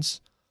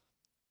Minds.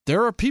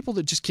 There are people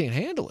that just can't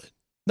handle it.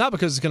 Not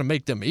because it's going to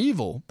make them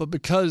evil, but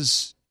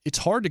because it's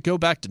hard to go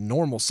back to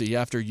normalcy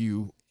after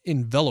you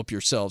envelop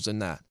yourselves in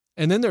that.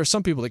 And then there are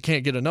some people that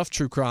can't get enough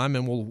true crime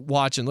and will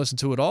watch and listen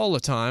to it all the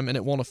time, and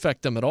it won't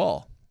affect them at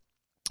all.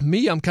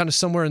 Me, I'm kind of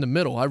somewhere in the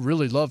middle. I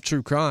really love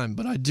true crime,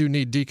 but I do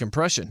need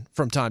decompression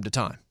from time to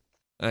time.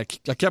 I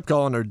kept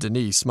calling her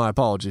Denise. My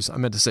apologies. I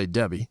meant to say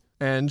Debbie.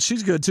 And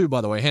she's good too,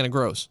 by the way, Hannah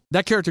Gross.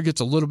 That character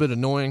gets a little bit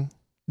annoying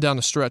down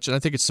the stretch, and I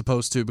think it's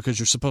supposed to because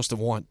you're supposed to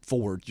want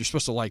Ford. You're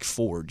supposed to like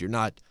Ford. You're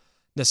not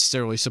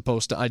necessarily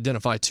supposed to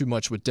identify too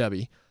much with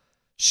Debbie.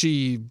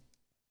 She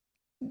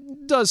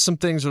does some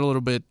things that are a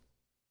little bit,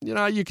 you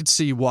know, you could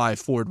see why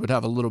Ford would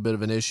have a little bit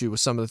of an issue with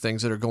some of the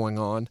things that are going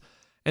on.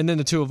 And then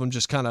the two of them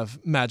just kind of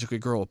magically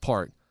grow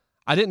apart.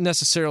 I didn't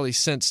necessarily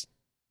sense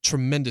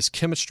tremendous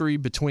chemistry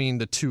between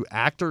the two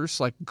actors,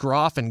 like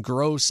Groff and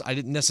Gross. I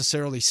didn't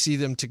necessarily see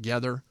them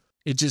together.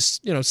 It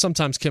just, you know,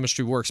 sometimes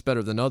chemistry works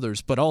better than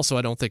others, but also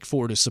I don't think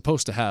Ford is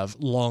supposed to have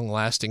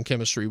long-lasting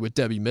chemistry with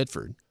Debbie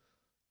Mitford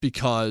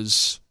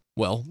because,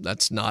 well,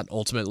 that's not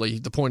ultimately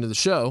the point of the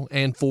show,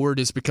 and Ford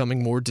is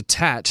becoming more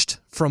detached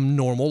from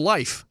normal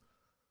life.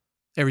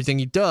 Everything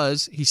he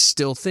does, he's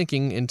still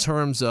thinking in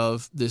terms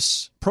of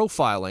this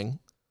profiling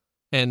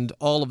and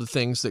all of the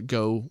things that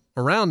go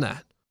around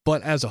that.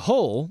 But as a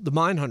whole, the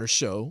Mindhunter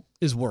show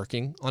is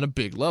working on a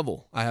big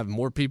level. I have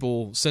more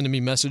people sending me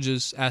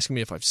messages asking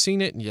me if I've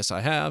seen it, and yes, I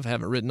have. I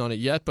haven't written on it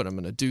yet, but I'm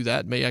going to do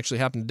that. It may actually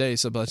happen today,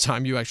 so by the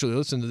time you actually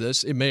listen to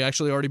this, it may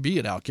actually already be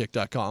at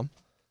Outkick.com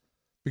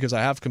because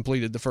I have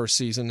completed the first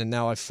season, and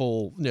now I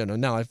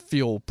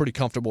feel pretty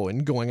comfortable in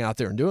going out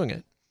there and doing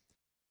it.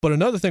 But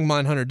another thing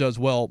Mindhunter does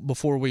well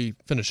before we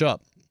finish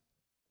up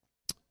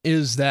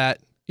is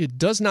that it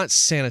does not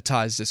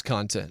sanitize this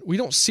content. We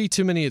don't see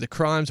too many of the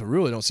crimes. We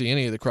really don't see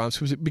any of the crimes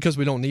because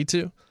we don't need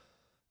to.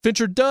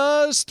 Fincher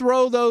does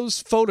throw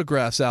those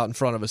photographs out in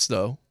front of us,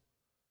 though.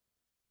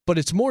 But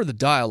it's more the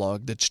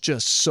dialogue that's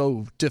just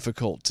so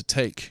difficult to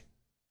take.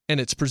 And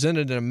it's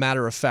presented in a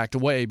matter-of-fact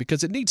way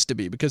because it needs to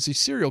be. Because these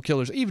serial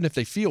killers, even if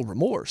they feel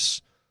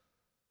remorse,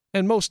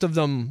 and most of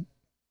them,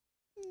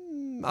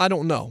 I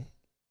don't know.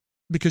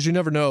 Because you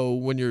never know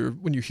when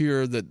you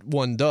hear that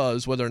one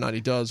does, whether or not he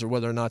does, or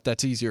whether or not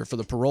that's easier for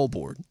the parole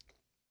board.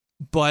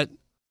 But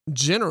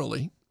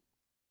generally,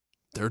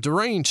 they're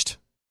deranged.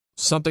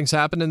 Something's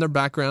happened in their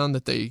background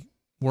that they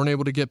weren't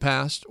able to get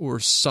past,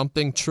 or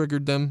something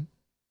triggered them,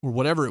 or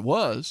whatever it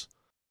was.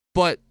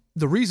 But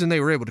the reason they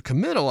were able to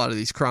commit a lot of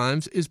these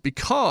crimes is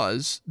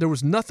because there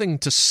was nothing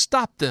to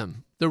stop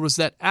them. There was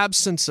that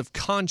absence of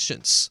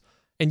conscience.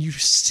 And you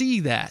see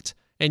that,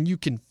 and you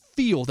can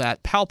feel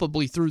that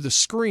palpably through the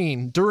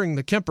screen during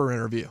the Kemper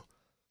interview,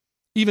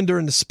 even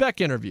during the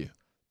Speck interview,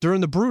 during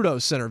the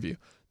Brudos interview,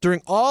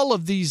 during all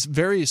of these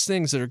various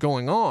things that are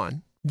going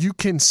on. You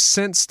can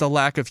sense the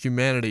lack of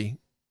humanity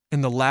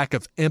and the lack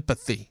of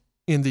empathy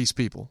in these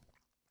people.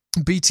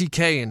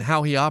 BTK and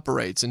how he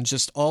operates and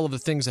just all of the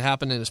things that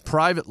happen in his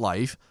private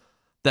life,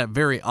 that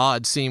very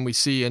odd scene we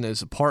see in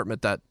his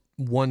apartment, that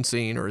one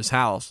scene, or his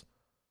house,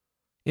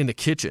 in the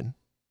kitchen.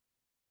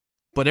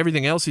 But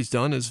everything else he's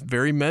done is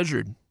very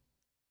measured.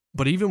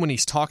 But even when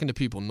he's talking to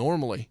people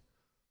normally,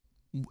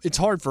 it's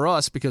hard for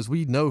us because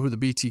we know who the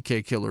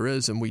BTK killer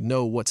is and we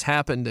know what's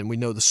happened and we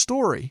know the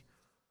story.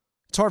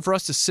 It's hard for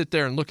us to sit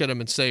there and look at him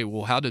and say,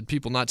 well, how did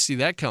people not see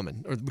that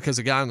coming? Or because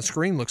the guy on the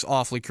screen looks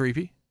awfully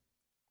creepy,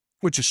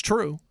 which is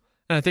true.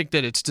 And I think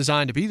that it's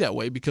designed to be that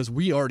way because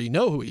we already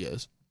know who he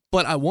is.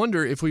 But I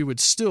wonder if we would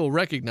still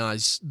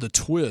recognize the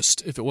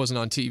twist if it wasn't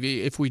on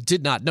TV, if we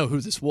did not know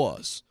who this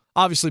was.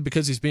 Obviously,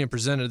 because he's being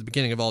presented at the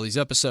beginning of all these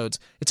episodes,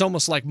 it's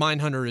almost like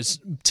Mindhunter is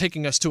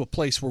taking us to a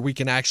place where we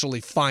can actually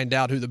find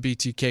out who the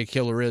BTK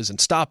killer is and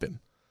stop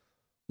him,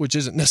 which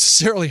isn't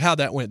necessarily how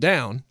that went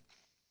down.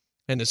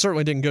 And it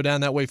certainly didn't go down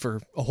that way for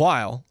a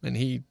while, and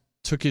he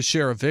took his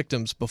share of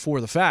victims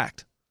before the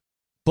fact.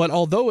 But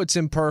although it's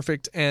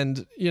imperfect,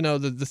 and, you know,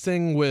 the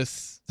thing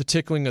with the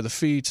tickling of the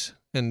feet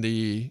and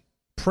the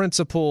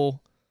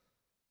principal,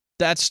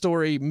 that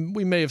story,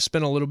 we may have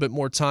spent a little bit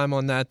more time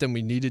on that than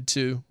we needed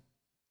to,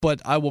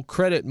 but I will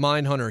credit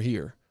Mindhunter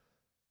here.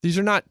 These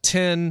are not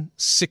 10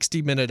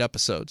 60-minute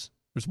episodes.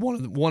 There's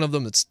one of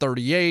them that's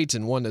 38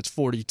 and one that's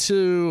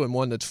 42 and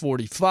one that's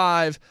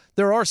 45.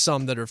 There are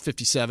some that are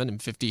 57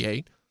 and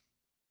 58.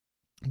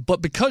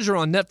 But because you're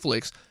on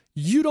Netflix,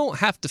 you don't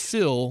have to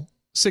fill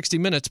 60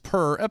 minutes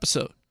per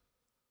episode.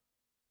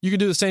 You can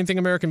do the same thing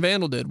American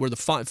Vandal did, where the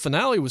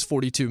finale was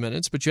 42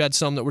 minutes, but you had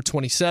some that were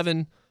 27,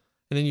 and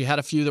then you had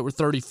a few that were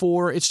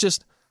 34. It's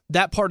just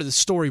that part of the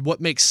story, what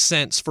makes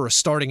sense for a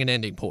starting and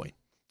ending point.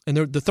 And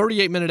the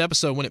 38-minute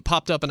episode, when it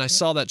popped up and I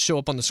saw that show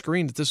up on the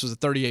screen that this was a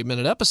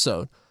 38-minute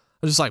episode, I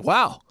was just like,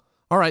 wow,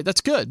 all right,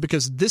 that's good,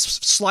 because this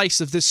slice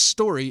of this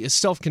story is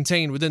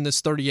self-contained within this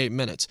 38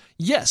 minutes.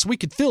 Yes, we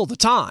could fill the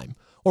time,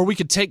 or we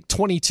could take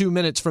 22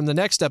 minutes from the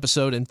next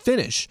episode and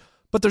finish,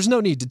 but there's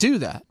no need to do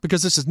that,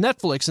 because this is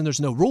Netflix and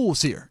there's no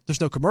rules here. There's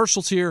no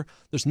commercials here.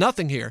 There's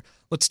nothing here.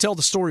 Let's tell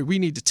the story we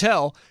need to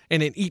tell,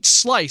 and in each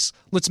slice,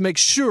 let's make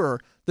sure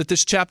that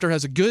this chapter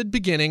has a good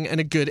beginning and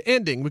a good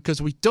ending,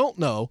 because we don't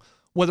know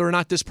whether or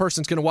not this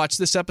person's going to watch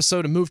this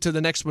episode and move to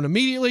the next one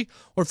immediately,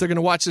 or if they're going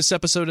to watch this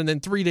episode and then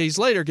 3 days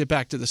later get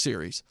back to the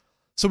series.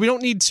 So we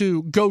don't need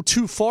to go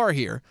too far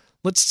here.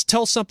 Let's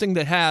tell something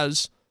that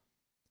has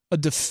a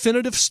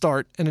definitive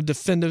start and a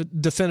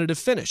definitive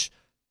finish.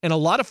 And a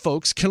lot of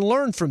folks can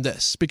learn from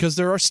this, because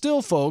there are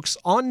still folks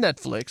on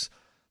Netflix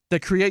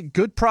that create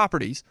good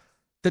properties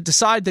that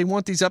decide they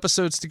want these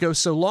episodes to go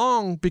so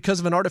long because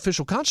of an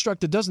artificial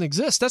construct that doesn't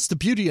exist. That's the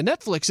beauty of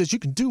Netflix, is you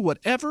can do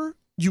whatever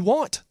you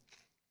want.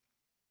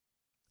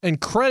 And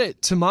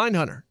credit to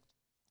Mindhunter,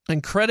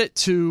 and credit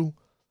to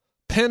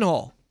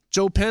Penhall,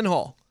 Joe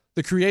Penhall,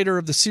 the creator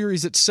of the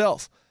series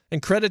itself,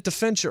 and credit to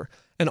Fincher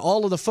and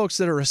all of the folks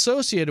that are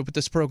associated with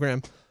this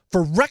program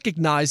for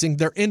recognizing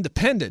their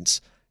independence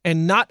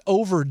and not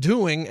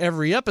overdoing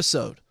every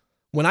episode.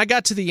 When I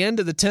got to the end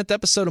of the 10th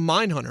episode of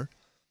Mindhunter,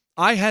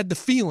 I had the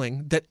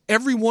feeling that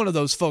every one of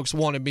those folks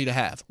wanted me to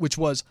have, which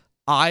was,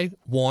 I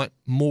want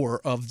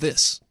more of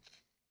this.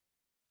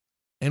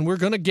 And we're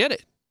going to get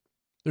it.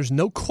 There's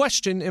no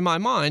question in my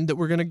mind that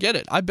we're going to get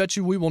it. I bet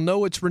you we will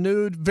know it's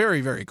renewed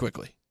very, very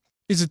quickly.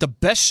 Is it the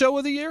best show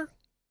of the year?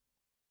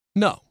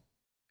 No.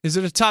 Is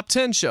it a top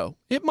 10 show?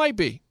 It might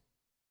be.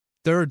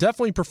 There are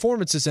definitely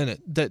performances in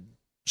it that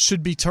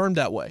should be termed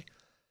that way.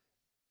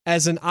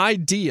 As an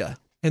idea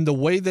and the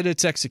way that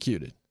it's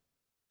executed,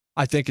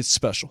 I think it's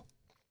special.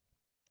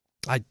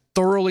 I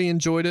thoroughly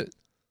enjoyed it.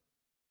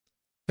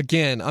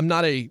 Again, I'm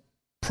not a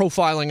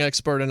profiling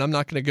expert, and I'm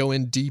not going to go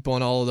in deep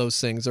on all of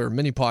those things. There are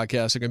many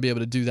podcasts that are going to be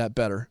able to do that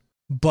better.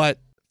 But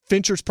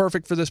Fincher's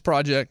perfect for this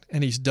project,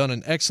 and he's done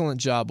an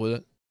excellent job with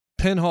it.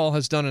 Penhall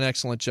has done an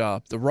excellent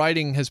job. The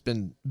writing has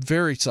been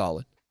very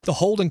solid. The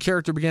Holden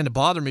character began to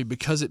bother me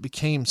because it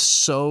became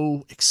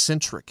so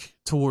eccentric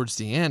towards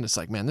the end. It's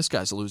like, man, this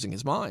guy's losing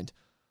his mind.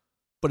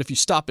 But if you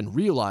stop and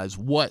realize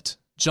what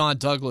John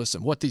Douglas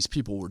and what these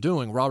people were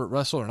doing, Robert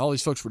Russell and all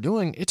these folks were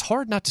doing, it's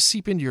hard not to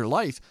seep into your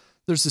life.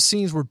 There's the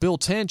scenes where Bill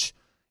Tench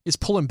is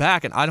pulling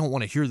back, and I don't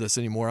want to hear this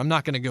anymore. I'm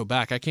not going to go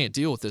back. I can't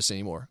deal with this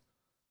anymore.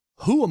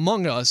 Who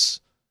among us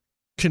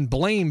can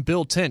blame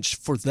Bill Tench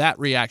for that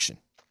reaction?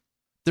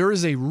 There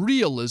is a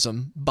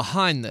realism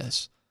behind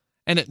this,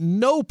 and at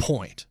no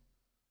point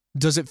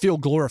does it feel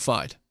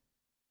glorified.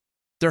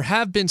 There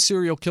have been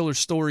serial killer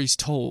stories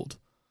told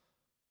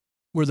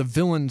where the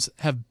villains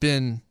have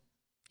been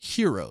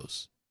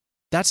heroes.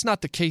 That's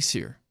not the case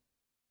here.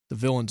 The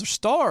villains are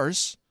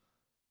stars,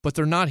 but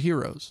they're not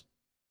heroes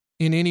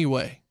in any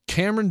way.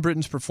 Cameron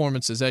Britton's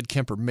performance as Ed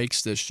Kemper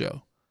makes this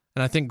show.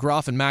 And I think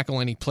Groff and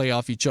McElhenney play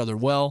off each other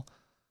well.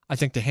 I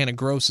think that Hannah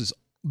Gross is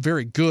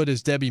very good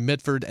as Debbie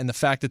Mitford, and the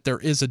fact that there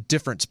is a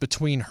difference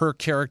between her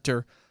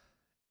character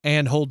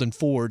and Holden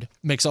Ford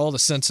makes all the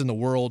sense in the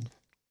world,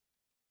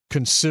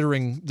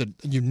 considering the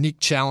unique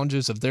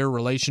challenges of their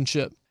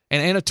relationship.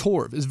 And Anna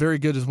Torv is very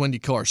good as Wendy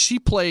Carr. She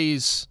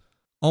plays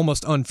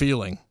almost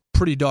unfeeling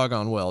pretty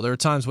doggone well. There are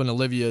times when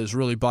Olivia is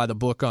really by the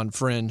book on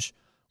Fringe.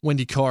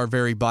 Wendy Carr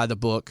very by the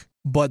book.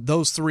 But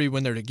those three,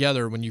 when they're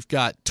together, when you've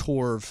got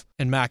Torv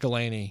and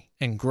McElhenney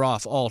and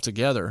Groff all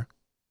together,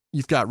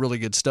 you've got really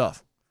good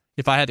stuff.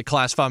 If I had to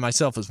classify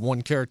myself as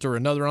one character or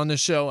another on this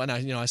show, and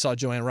I saw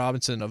Joanne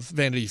Robinson of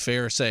Vanity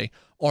Fair say,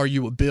 "Are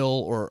you a Bill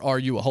or are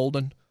you a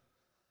Holden?"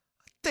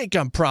 I think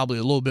I'm probably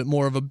a little bit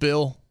more of a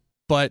Bill,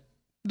 but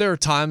there are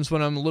times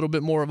when I'm a little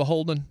bit more of a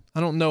Holden.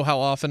 I don't know how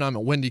often I'm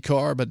a Wendy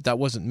Carr, but that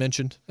wasn't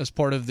mentioned as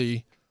part of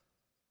the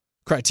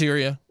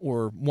criteria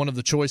or one of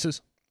the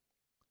choices.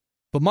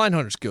 But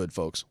Mindhunter's good,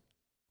 folks.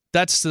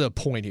 That's the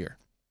point here.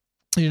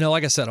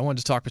 Like I said, I wanted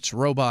to talk about Your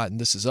Robot and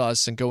This Is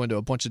Us and go into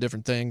a bunch of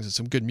different things. And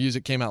some good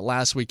music came out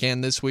last week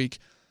and this week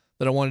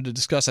that I wanted to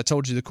discuss. I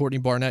told you the Courtney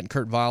Barnett and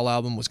Kurt Vile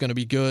album was going to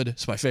be good.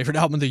 It's my favorite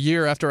album of the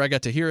year after I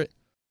got to hear it.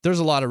 There's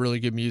a lot of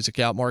really good music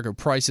out. Margo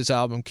Price's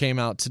album came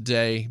out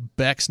today.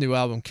 Beck's new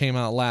album came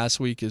out last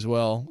week as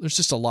well. There's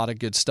just a lot of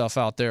good stuff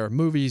out there.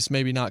 Movies,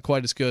 maybe not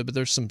quite as good, but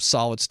there's some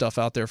solid stuff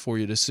out there for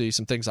you to see,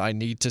 some things I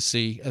need to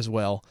see as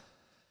well.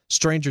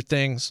 Stranger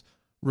Things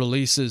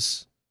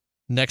releases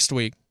next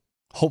week.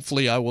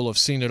 Hopefully I will have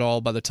seen it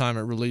all by the time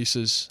it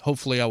releases.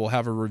 Hopefully I will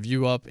have a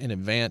review up in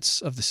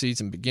advance of the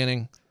season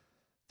beginning.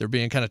 They're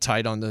being kind of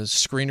tight on the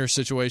screener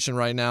situation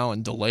right now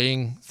and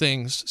delaying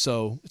things,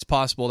 so it's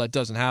possible that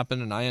doesn't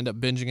happen and I end up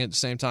binging it at the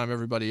same time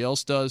everybody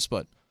else does,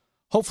 but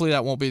hopefully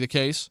that won't be the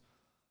case.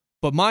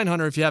 But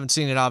Mindhunter, if you haven't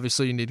seen it,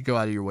 obviously you need to go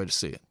out of your way to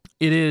see it.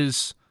 It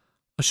is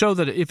a show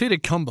that if it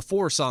had come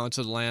before Silence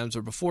of the Lambs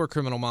or before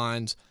Criminal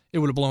Minds, it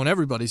would have blown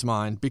everybody's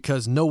mind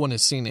because no one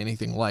has seen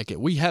anything like it.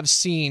 We have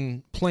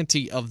seen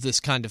plenty of this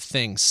kind of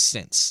thing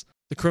since.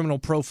 The criminal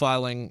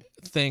profiling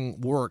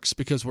thing works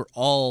because we're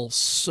all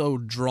so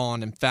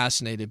drawn and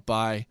fascinated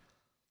by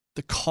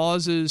the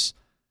causes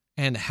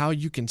and how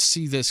you can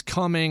see this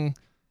coming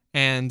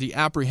and the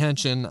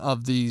apprehension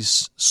of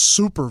these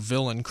super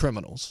villain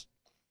criminals,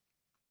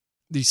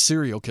 these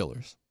serial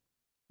killers.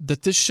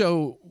 That this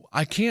show,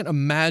 I can't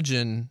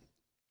imagine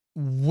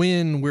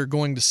when we're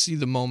going to see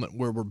the moment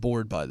where we're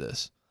bored by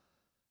this.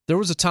 There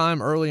was a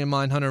time early in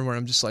Mindhunter where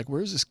I'm just like,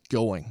 where is this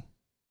going?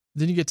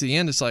 Then you get to the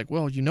end, it's like,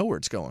 well, you know where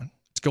it's going.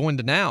 Going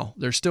to now.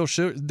 There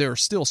are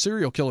still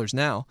serial killers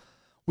now.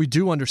 We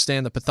do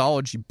understand the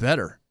pathology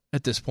better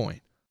at this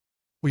point.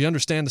 We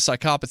understand the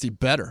psychopathy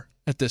better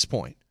at this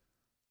point.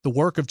 The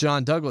work of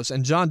John Douglas,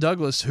 and John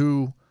Douglas,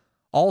 who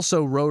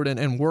also wrote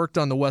and worked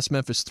on the West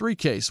Memphis 3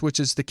 case, which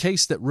is the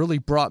case that really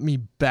brought me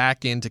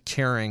back into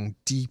caring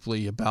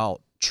deeply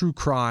about true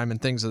crime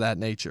and things of that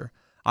nature.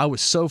 I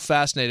was so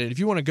fascinated. If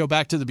you want to go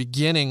back to the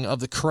beginning of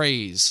the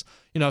craze,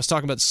 I was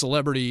talking about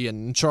celebrity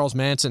and Charles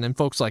Manson and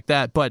folks like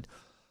that, but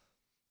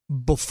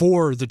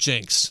before the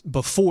Jinx,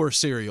 before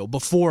Serial,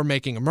 before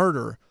Making a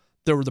Murderer,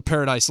 there were the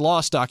Paradise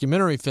Lost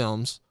documentary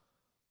films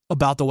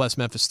about the West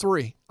Memphis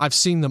 3. I've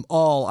seen them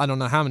all, I don't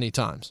know how many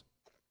times.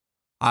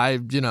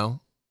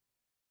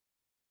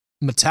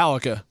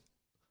 Metallica,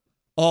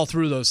 all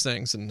through those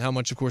things, and how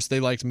much, of course,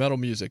 they liked metal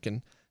music,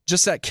 and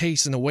just that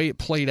case and the way it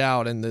played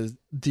out, and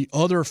the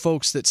other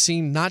folks that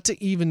seemed not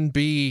to even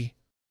be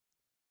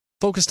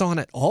focused on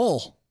at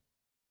all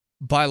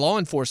by law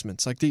enforcement.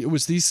 It's like it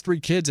was these 3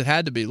 kids. It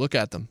had to be. Look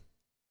at them.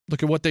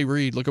 Look at what they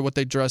read. Look at what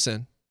they dress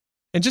in.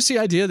 And just the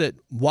idea that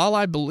while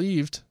I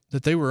believed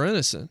that they were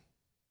innocent,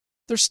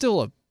 there's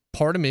still a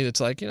part of me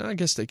that's like, I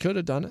guess they could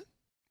have done it.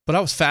 But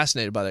I was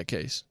fascinated by that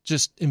case,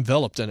 just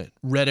enveloped in it.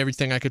 Read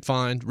everything I could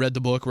find, read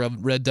the book,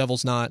 read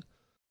Devil's Knot,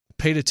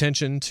 paid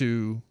attention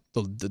to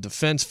the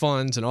defense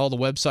funds and all the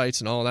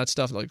websites and all that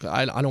stuff. Like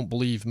I don't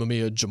believe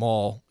Mumia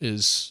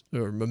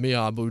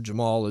Abu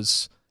Jamal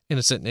is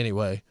innocent in any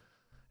way.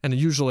 And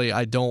usually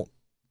I don't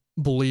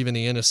believe in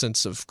the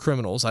innocence of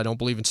criminals. I don't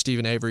believe in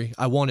Stephen Avery.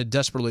 I wanted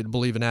desperately to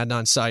believe in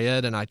Adnan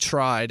Syed, and I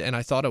tried, and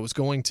I thought I was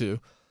going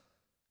to.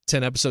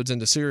 10 episodes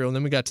into Serial, and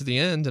then we got to the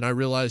end, and I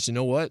realized, you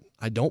know what?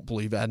 I don't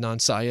believe Adnan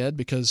Syed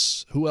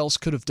because who else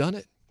could have done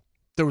it?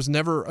 There was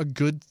never a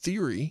good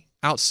theory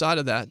outside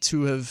of that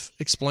to have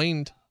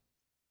explained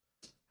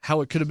how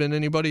it could have been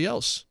anybody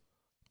else.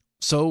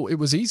 So it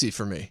was easy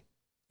for me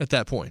at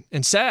that point,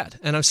 and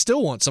sad, and I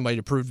still want somebody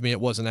to prove to me it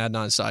wasn't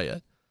Adnan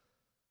Syed.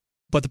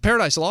 But the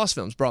Paradise Lost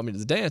films brought me to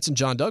the dance, and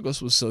John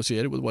Douglas was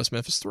associated with West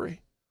Memphis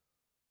 3.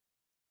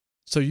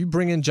 So you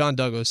bring in John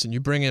Douglas and you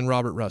bring in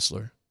Robert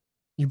Ressler.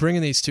 You bring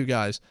in these 2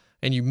 guys,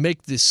 and you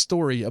make this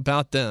story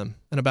about them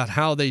and about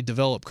how they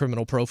develop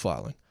criminal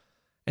profiling.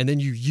 And then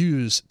you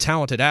use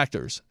talented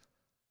actors,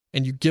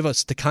 and you give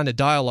us the kind of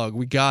dialogue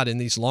we got in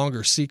these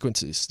longer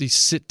sequences, these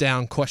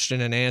sit-down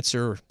question and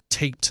answer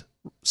taped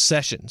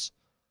sessions.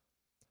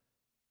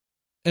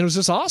 And it was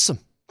just awesome.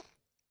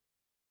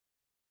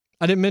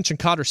 I didn't mention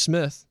Cotter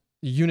Smith,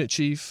 the unit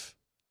chief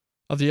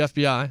of the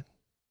FBI.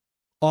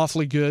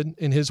 Awfully good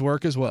in his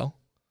work as well.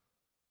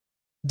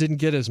 Didn't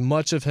get as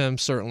much of him,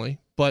 certainly,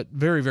 but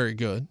very, very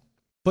good.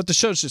 But the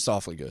show's just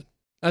awfully good.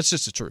 That's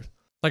just the truth.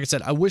 Like I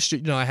said, I wish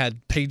I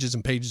had pages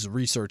and pages of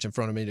research in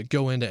front of me to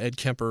go into Ed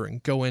Kemper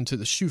and go into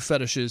the shoe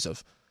fetishes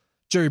of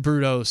Jerry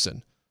Brudos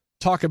and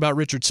talk about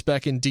Richard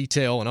Speck in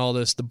detail and all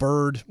this. The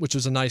Bird, which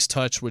was a nice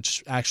touch,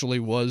 which actually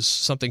was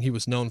something he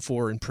was known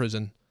for in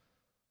prison.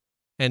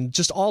 And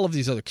just all of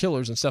these other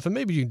killers and stuff. And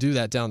maybe you can do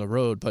that down the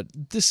road, but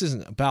this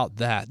isn't about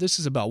that. This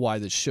is about why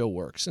this show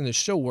works. And this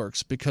show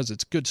works because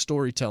it's good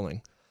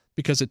storytelling,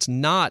 because it's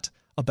not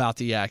about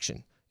the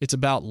action. It's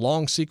about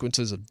long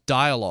sequences of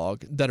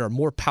dialogue that are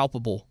more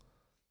palpable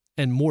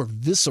and more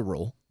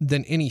visceral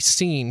than any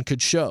scene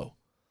could show.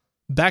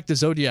 Back to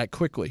Zodiac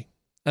quickly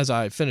as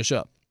I finish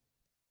up.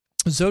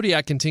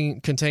 Zodiac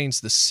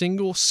contains the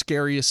single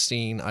scariest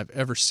scene I've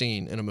ever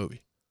seen in a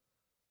movie.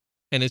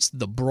 And it's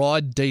the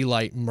broad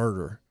daylight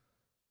murder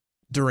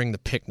during the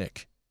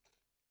picnic.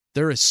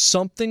 There is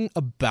something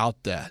about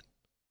that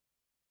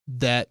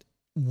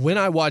when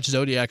I watch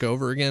Zodiac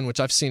over again, which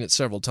I've seen it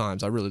several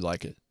times, I really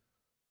like it.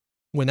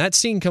 When that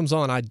scene comes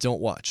on, I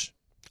don't watch.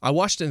 I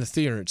watched it in the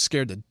theater and it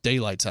scared the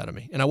daylights out of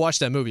me. And I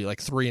watched that movie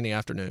like 3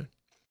 p.m.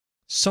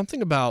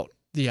 Something about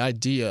the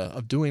idea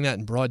of doing that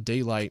in broad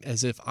daylight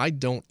as if I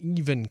don't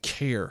even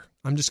care.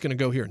 I'm just going to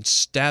go here and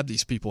stab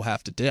these people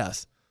half to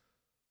death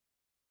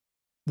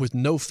with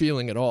no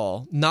feeling at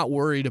all, not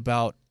worried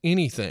about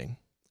anything.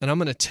 And I'm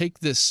going to take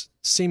this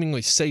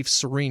seemingly safe,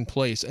 serene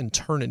place and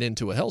turn it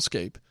into a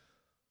hellscape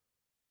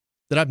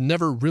that I've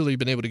never really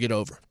been able to get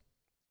over.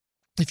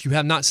 If you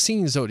have not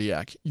seen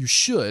Zodiac, you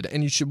should,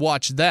 and you should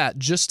watch that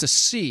just to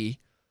see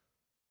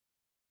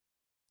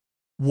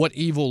what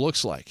evil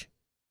looks like.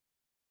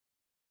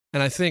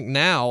 And I think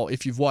now,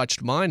 if you've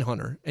watched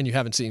Mindhunter and you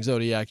haven't seen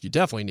Zodiac, you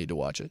definitely need to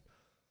watch it.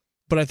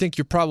 But I think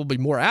you're probably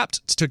more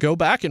apt to go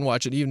back and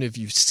watch it, even if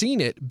you've seen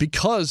it,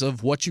 because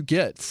of what you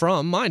get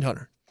from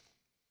Mindhunter.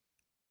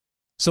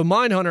 So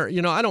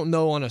Mindhunter, I don't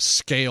know on a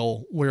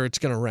scale where it's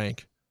going to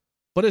rank,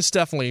 but it's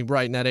definitely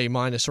right in that A-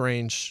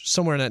 range,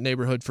 somewhere in that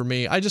neighborhood for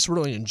me. I just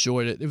really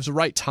enjoyed it. It was the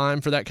right time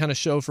for that kind of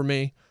show for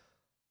me.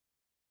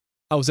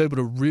 I was able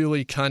to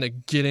really kind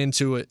of get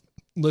into it,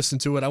 listen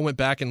to it. I went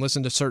back and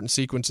listened to certain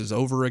sequences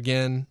over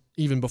again,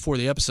 even before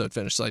the episode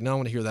finished. Like, no, I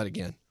want to hear that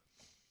again.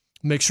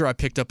 Make sure I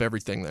picked up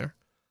everything there.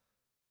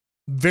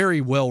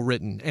 Very well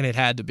written, and it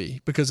had to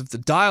be, because if the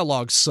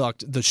dialogue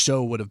sucked, the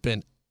show would have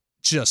been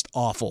just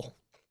awful.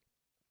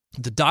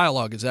 The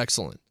dialogue is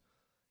excellent.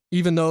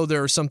 Even though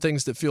there are some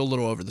things that feel a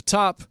little over the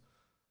top,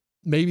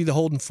 maybe the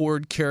Holden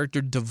Ford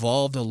character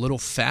devolved a little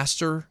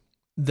faster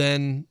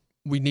than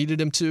we needed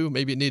him to.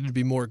 Maybe it needed to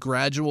be more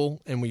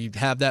gradual, and we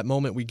have that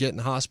moment we get in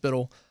the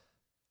hospital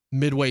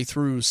midway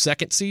through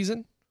second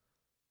season.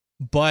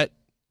 But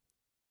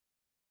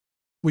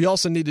we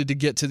also needed to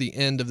get to the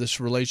end of this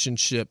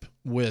relationship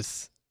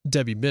with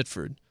Debbie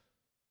Mitford,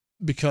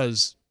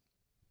 because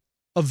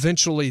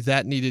eventually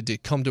that needed to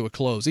come to a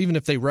close. Even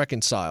if they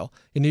reconcile,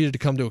 it needed to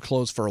come to a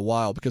close for a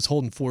while, because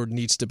Holden Ford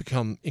needs to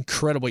become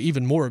incredibly,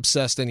 even more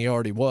obsessed than he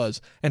already was,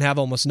 and have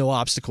almost no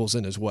obstacles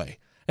in his way.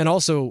 And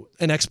also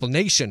an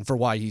explanation for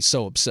why he's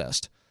so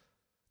obsessed,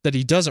 that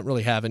he doesn't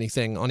really have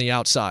anything on the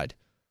outside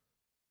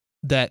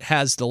that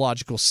has the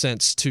logical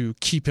sense to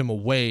keep him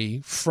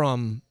away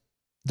from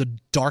the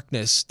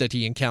darkness that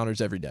he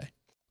encounters every day.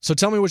 So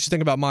tell me what you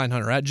think about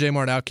Mindhunter at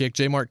jmartoutkick,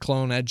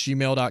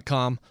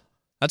 jmartclone@gmail.com.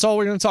 That's all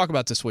we're going to talk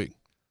about this week.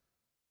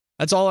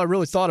 That's all I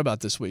really thought about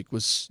this week,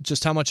 was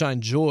just how much I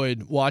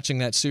enjoyed watching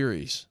that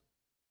series.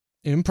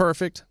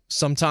 Imperfect,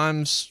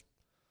 sometimes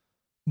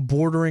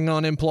bordering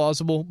on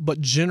implausible,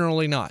 but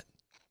generally not.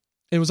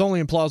 It was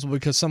only implausible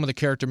because some of the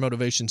character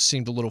motivations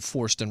seemed a little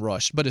forced and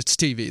rushed, but it's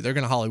TV. They're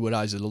going to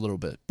Hollywoodize it a little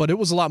bit. But it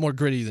was a lot more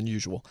gritty than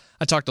usual.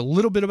 I talked a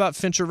little bit about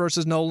Fincher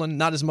versus Nolan,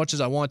 not as much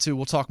as I want to.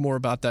 We'll talk more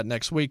about that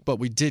next week, but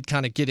we did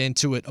kind of get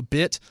into it a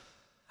bit.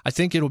 I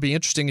think it'll be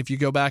interesting if you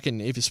go back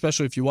and,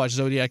 especially if you watch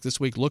Zodiac this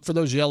week, look for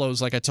those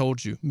yellows like I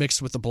told you,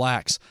 mixed with the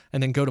blacks,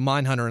 and then go to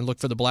Mindhunter and look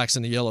for the blacks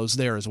and the yellows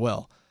there as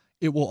well.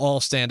 It will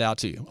all stand out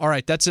to you. All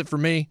right, that's it for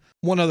me.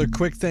 One other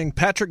quick thing.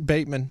 Patrick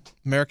Bateman,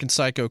 American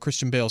Psycho,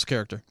 Christian Bale's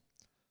character,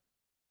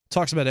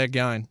 talks about Ed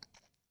Gein.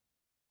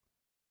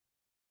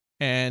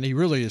 And he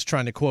really is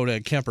trying to quote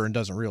Ed Kemper and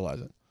doesn't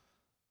realize it.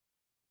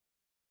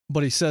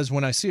 But he says,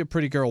 when I see a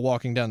pretty girl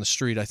walking down the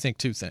street, I think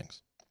two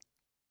things.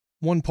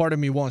 One part of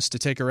me wants to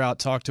take her out,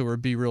 talk to her,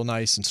 be real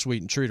nice and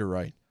sweet and treat her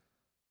right.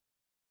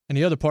 And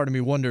the other part of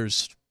me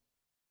wonders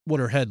what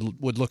her head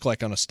would look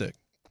like on a stick.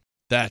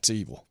 That's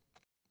evil.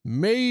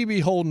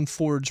 Maybe Holden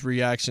Ford's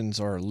reactions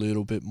are a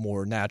little bit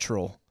more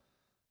natural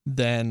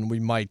than we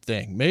might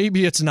think.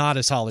 Maybe it's not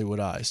as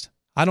Hollywoodized.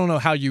 I don't know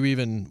how you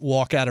even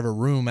walk out of a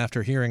room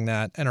after hearing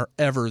that and are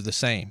ever the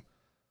same.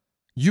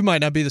 You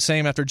might not be the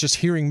same after just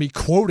hearing me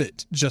quote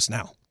it just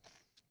now.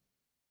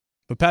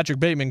 But Patrick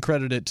Bateman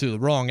credited it to the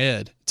wrong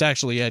Ed. It's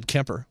actually Ed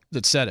Kemper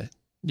that said it.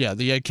 Yeah,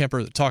 the Ed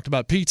Kemper that talked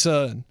about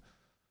pizza and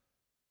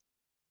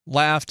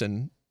laughed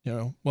and,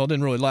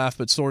 didn't really laugh,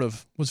 but sort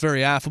of was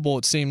very affable,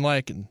 it seemed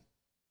like, and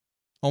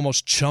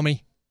almost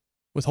chummy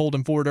with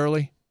Holden Ford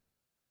early.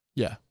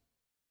 Yeah.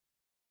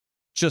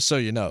 Just so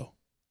you know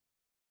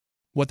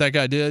what that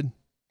guy did,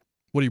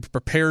 what he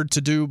prepared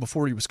to do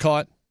before he was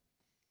caught,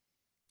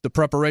 the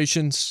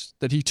preparations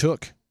that he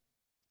took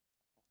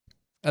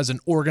as an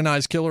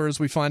organized killer, as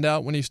we find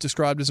out when he's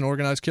described as an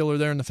organized killer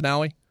there in the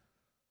finale.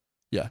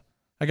 Yeah,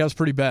 that guy was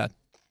pretty bad.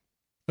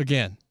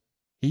 Again,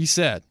 he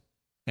said,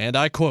 and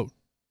I quote,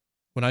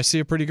 when I see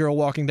a pretty girl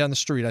walking down the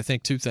street, I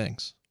think two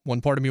things. One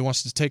part of me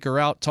wants to take her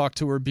out, talk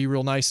to her, be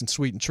real nice and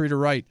sweet and treat her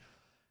right.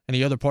 And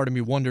the other part of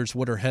me wonders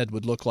what her head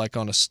would look like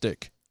on a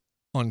stick.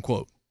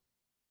 Unquote.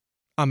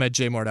 I'm at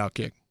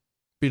JMartOutkick.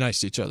 Be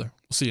nice to each other.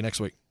 We'll see you next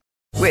week.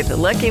 With the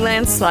Lucky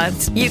Land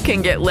Slots, you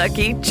can get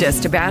lucky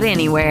just about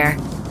anywhere.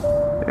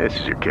 This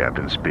is your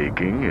captain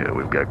speaking.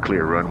 We've got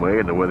clear runway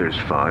and the weather's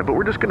fine, but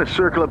we're just going to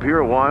circle up here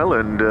a while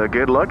and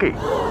get lucky.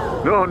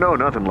 No,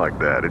 nothing like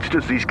that. It's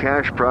just these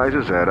cash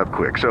prizes add up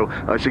quick. So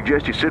I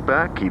suggest you sit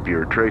back, keep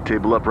your tray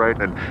table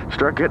upright, and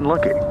start getting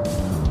lucky.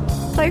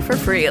 Play for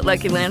free at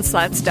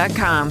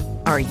LuckyLandSlots.com.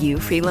 Are you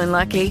feeling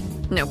lucky?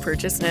 No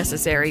purchase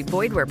necessary.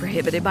 Void where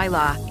prohibited by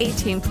law.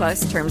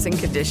 18+ terms and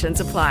conditions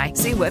apply.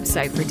 See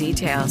website for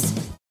details.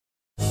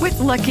 With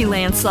Lucky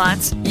Land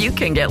Slots, you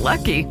can get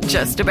lucky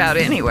just about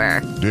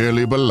anywhere.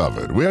 Dearly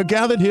beloved, we are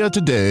gathered here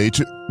today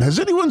to... Has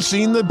anyone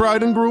seen the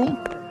bride and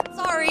groom?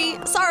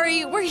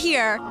 Sorry, we're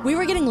here. We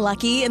were getting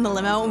lucky in the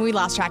limo and we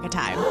lost track of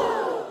time.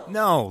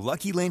 No,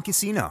 Lucky Land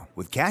Casino,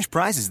 with cash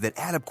prizes that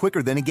add up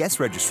quicker than a guest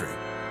registry.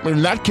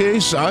 In that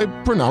case, I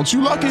pronounce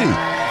you lucky.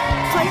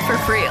 Play for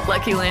free at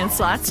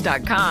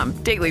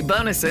LuckyLandSlots.com. Daily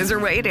bonuses are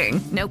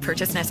waiting. No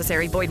purchase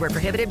necessary. Void where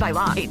prohibited by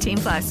law.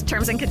 18+.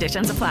 Terms and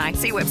conditions apply.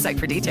 See website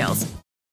for details.